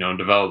or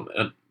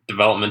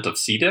development of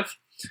C. diff.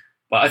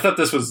 But I thought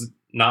this was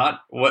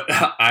not what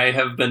I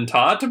have been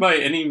taught by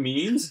any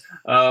means.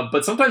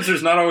 But sometimes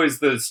there's not always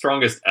the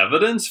strongest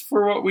evidence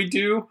for what we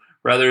do.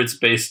 Rather, it's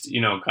based,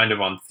 kind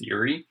of on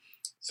theory.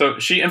 So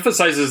she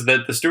emphasizes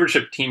that the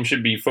stewardship team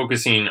should be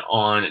focusing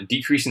on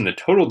decreasing the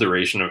total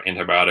duration of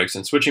antibiotics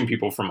and switching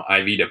people from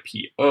IV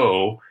to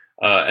PO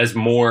as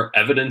more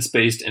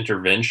evidence-based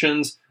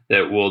interventions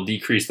that will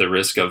decrease the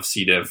risk of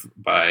C. diff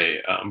by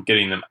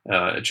getting them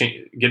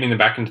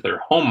back into their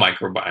home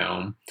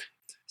microbiome.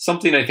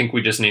 Something I think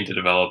we just need to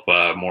develop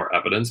more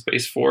evidence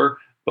base for,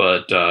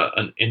 but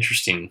an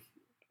interesting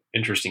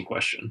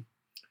question.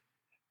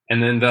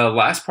 And then the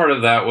last part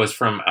of that was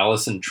from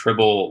Allison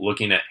Tribble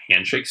looking at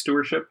handshake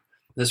stewardship.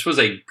 This was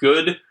a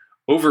good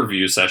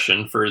overview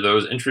session for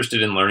those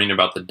interested in learning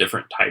about the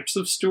different types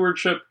of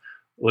stewardship,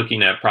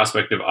 looking at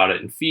prospective audit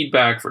and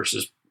feedback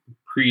versus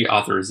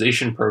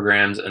pre-authorization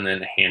programs, and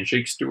then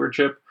handshake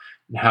stewardship,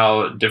 and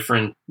how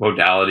different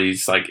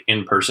modalities like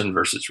in-person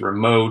versus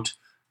remote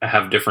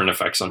have different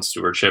effects on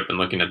stewardship, and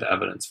looking at the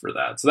evidence for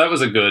that. So that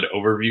was a good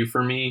overview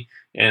for me,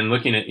 and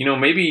looking at,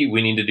 maybe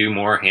we need to do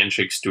more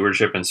handshake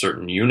stewardship in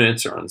certain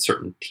units or on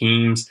certain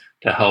teams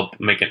to help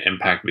make an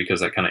impact, because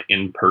that kind of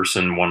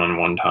in-person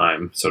one-on-one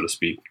time, so to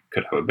speak,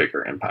 could have a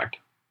bigger impact.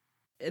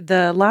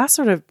 The last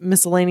sort of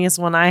miscellaneous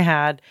one I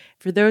had,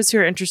 for those who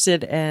are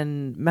interested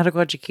in medical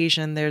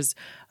education, there's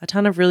a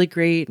ton of really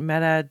great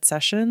med-ed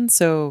sessions.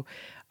 So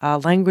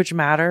Language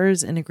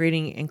Matters,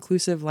 integrating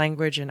inclusive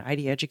language in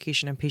ID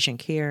education and patient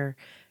care,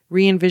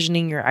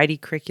 re-envisioning your ID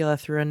curricula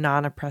through a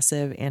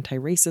non-oppressive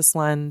anti-racist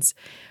lens,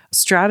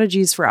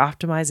 strategies for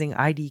optimizing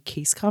ID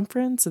case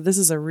conference. So this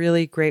is a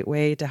really great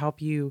way to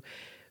help you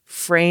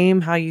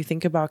frame how you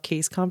think about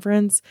case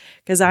conference,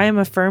 because I am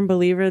a firm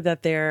believer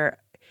that there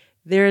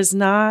is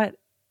not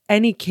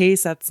any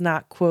case that's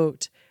not,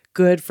 quote,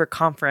 good for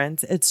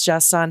conference. It's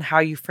just on how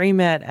you frame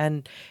it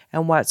and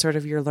what sort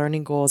of your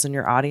learning goals and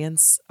your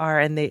audience are.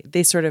 And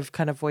they sort of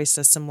kind of voiced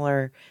a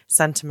similar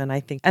sentiment,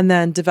 I think. And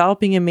then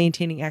developing and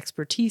maintaining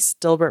expertise,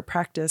 deliberate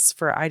practice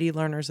for ID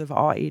learners of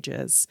all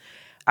ages.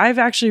 I've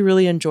actually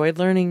really enjoyed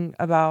learning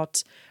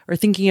about or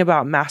thinking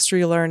about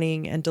mastery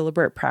learning and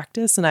deliberate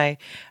practice. And I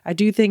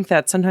do think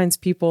that sometimes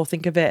people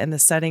think of it in the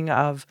setting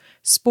of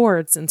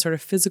sports and sort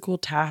of physical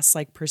tasks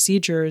like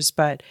procedures,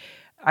 but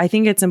I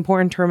think it's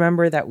important to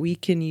remember that we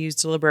can use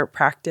deliberate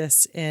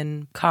practice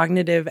in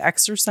cognitive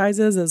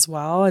exercises as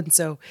well. And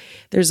so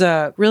there's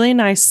a really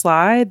nice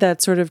slide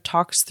that sort of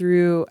talks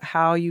through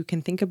how you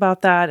can think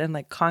about that in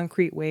like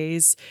concrete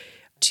ways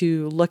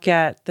to look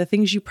at the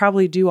things you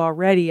probably do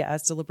already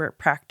as deliberate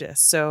practice.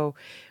 So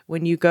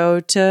when you go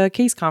to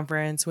case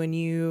conference, when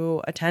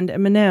you attend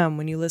M&M,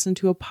 when you listen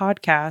to a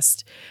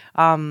podcast,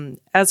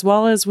 as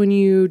well as when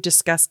you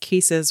discuss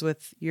cases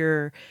with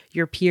your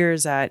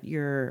peers at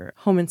your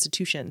home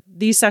institution.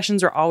 These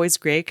sessions are always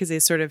great because they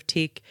sort of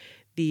take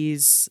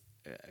these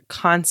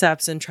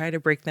concepts and try to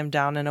break them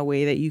down in a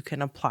way that you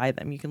can apply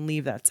them. You can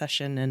leave that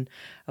session and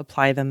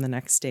apply them the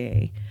next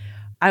day.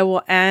 I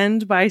will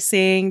end by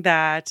saying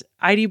that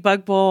ID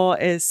Bug Bowl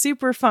is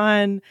super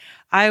fun.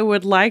 I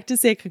would like to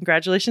say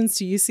congratulations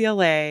to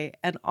UCLA,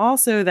 and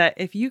also that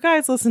if you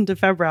guys listen to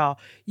Febrile,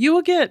 you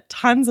will get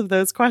tons of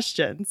those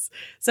questions.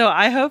 So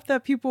I hope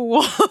that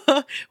people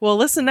will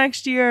listen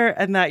next year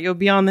and that you'll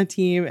be on the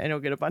team and you'll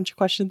get a bunch of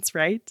questions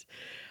right.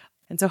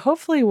 And so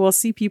hopefully we'll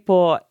see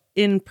people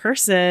in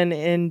person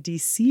in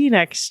DC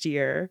next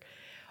year.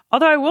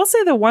 Although I will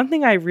say the one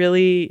thing I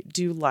really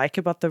do like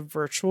about the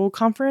virtual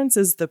conference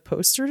is the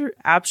poster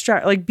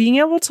abstract, like being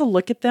able to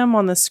look at them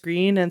on the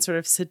screen and sort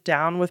of sit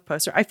down with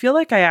poster. I feel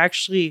like I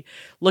actually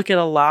look at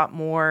a lot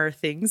more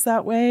things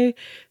that way.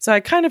 So I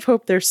kind of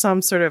hope there's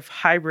some sort of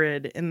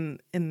hybrid in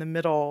the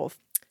middle.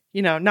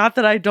 Not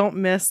that I don't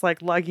miss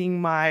like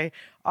lugging my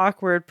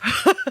awkward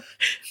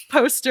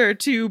poster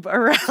tube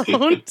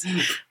around.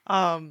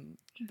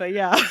 But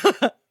yeah.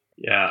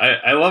 Yeah,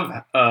 I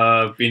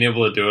love being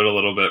able to do it a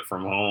little bit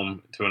from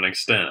home to an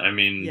extent. I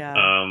mean,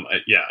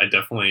 I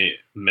definitely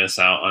miss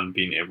out on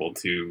being able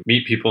to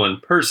meet people in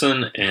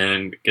person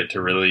and get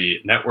to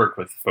really network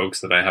with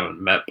folks that I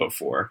haven't met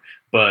before.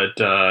 But,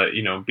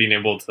 being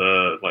able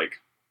to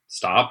like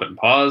stop and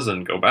pause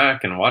and go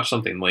back and watch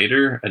something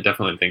later, I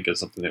definitely think is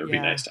something that would be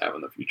nice to have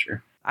in the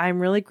future. I'm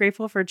really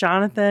grateful for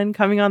Jonathan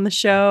coming on the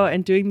show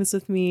and doing this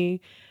with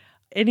me.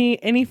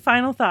 Any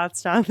final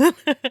thoughts, Jonathan?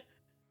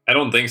 I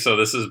don't think so.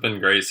 This has been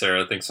great,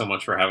 Sarah. Thanks so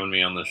much for having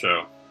me on the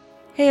show.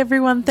 Hey,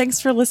 everyone. Thanks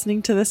for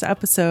listening to this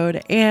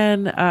episode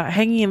and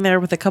hanging in there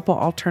with a couple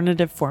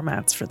alternative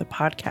formats for the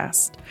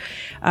podcast.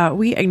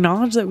 We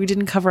acknowledge that we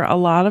didn't cover a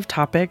lot of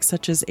topics,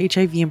 such as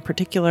HIV in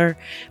particular,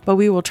 but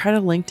we will try to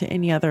link to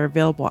any other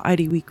available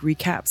ID Week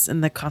recaps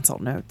in the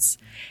consult notes.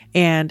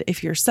 And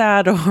if you're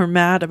sad or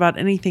mad about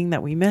anything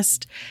that we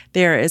missed,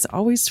 there is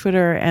always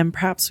Twitter, and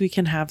perhaps we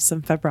can have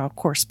some febrile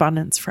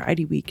correspondence for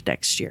ID Week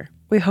next year.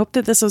 We hope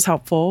that this was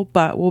helpful,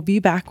 but we'll be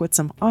back with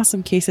some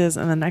awesome cases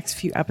in the next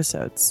few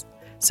episodes.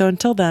 So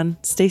until then,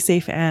 stay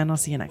safe and I'll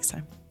see you next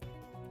time.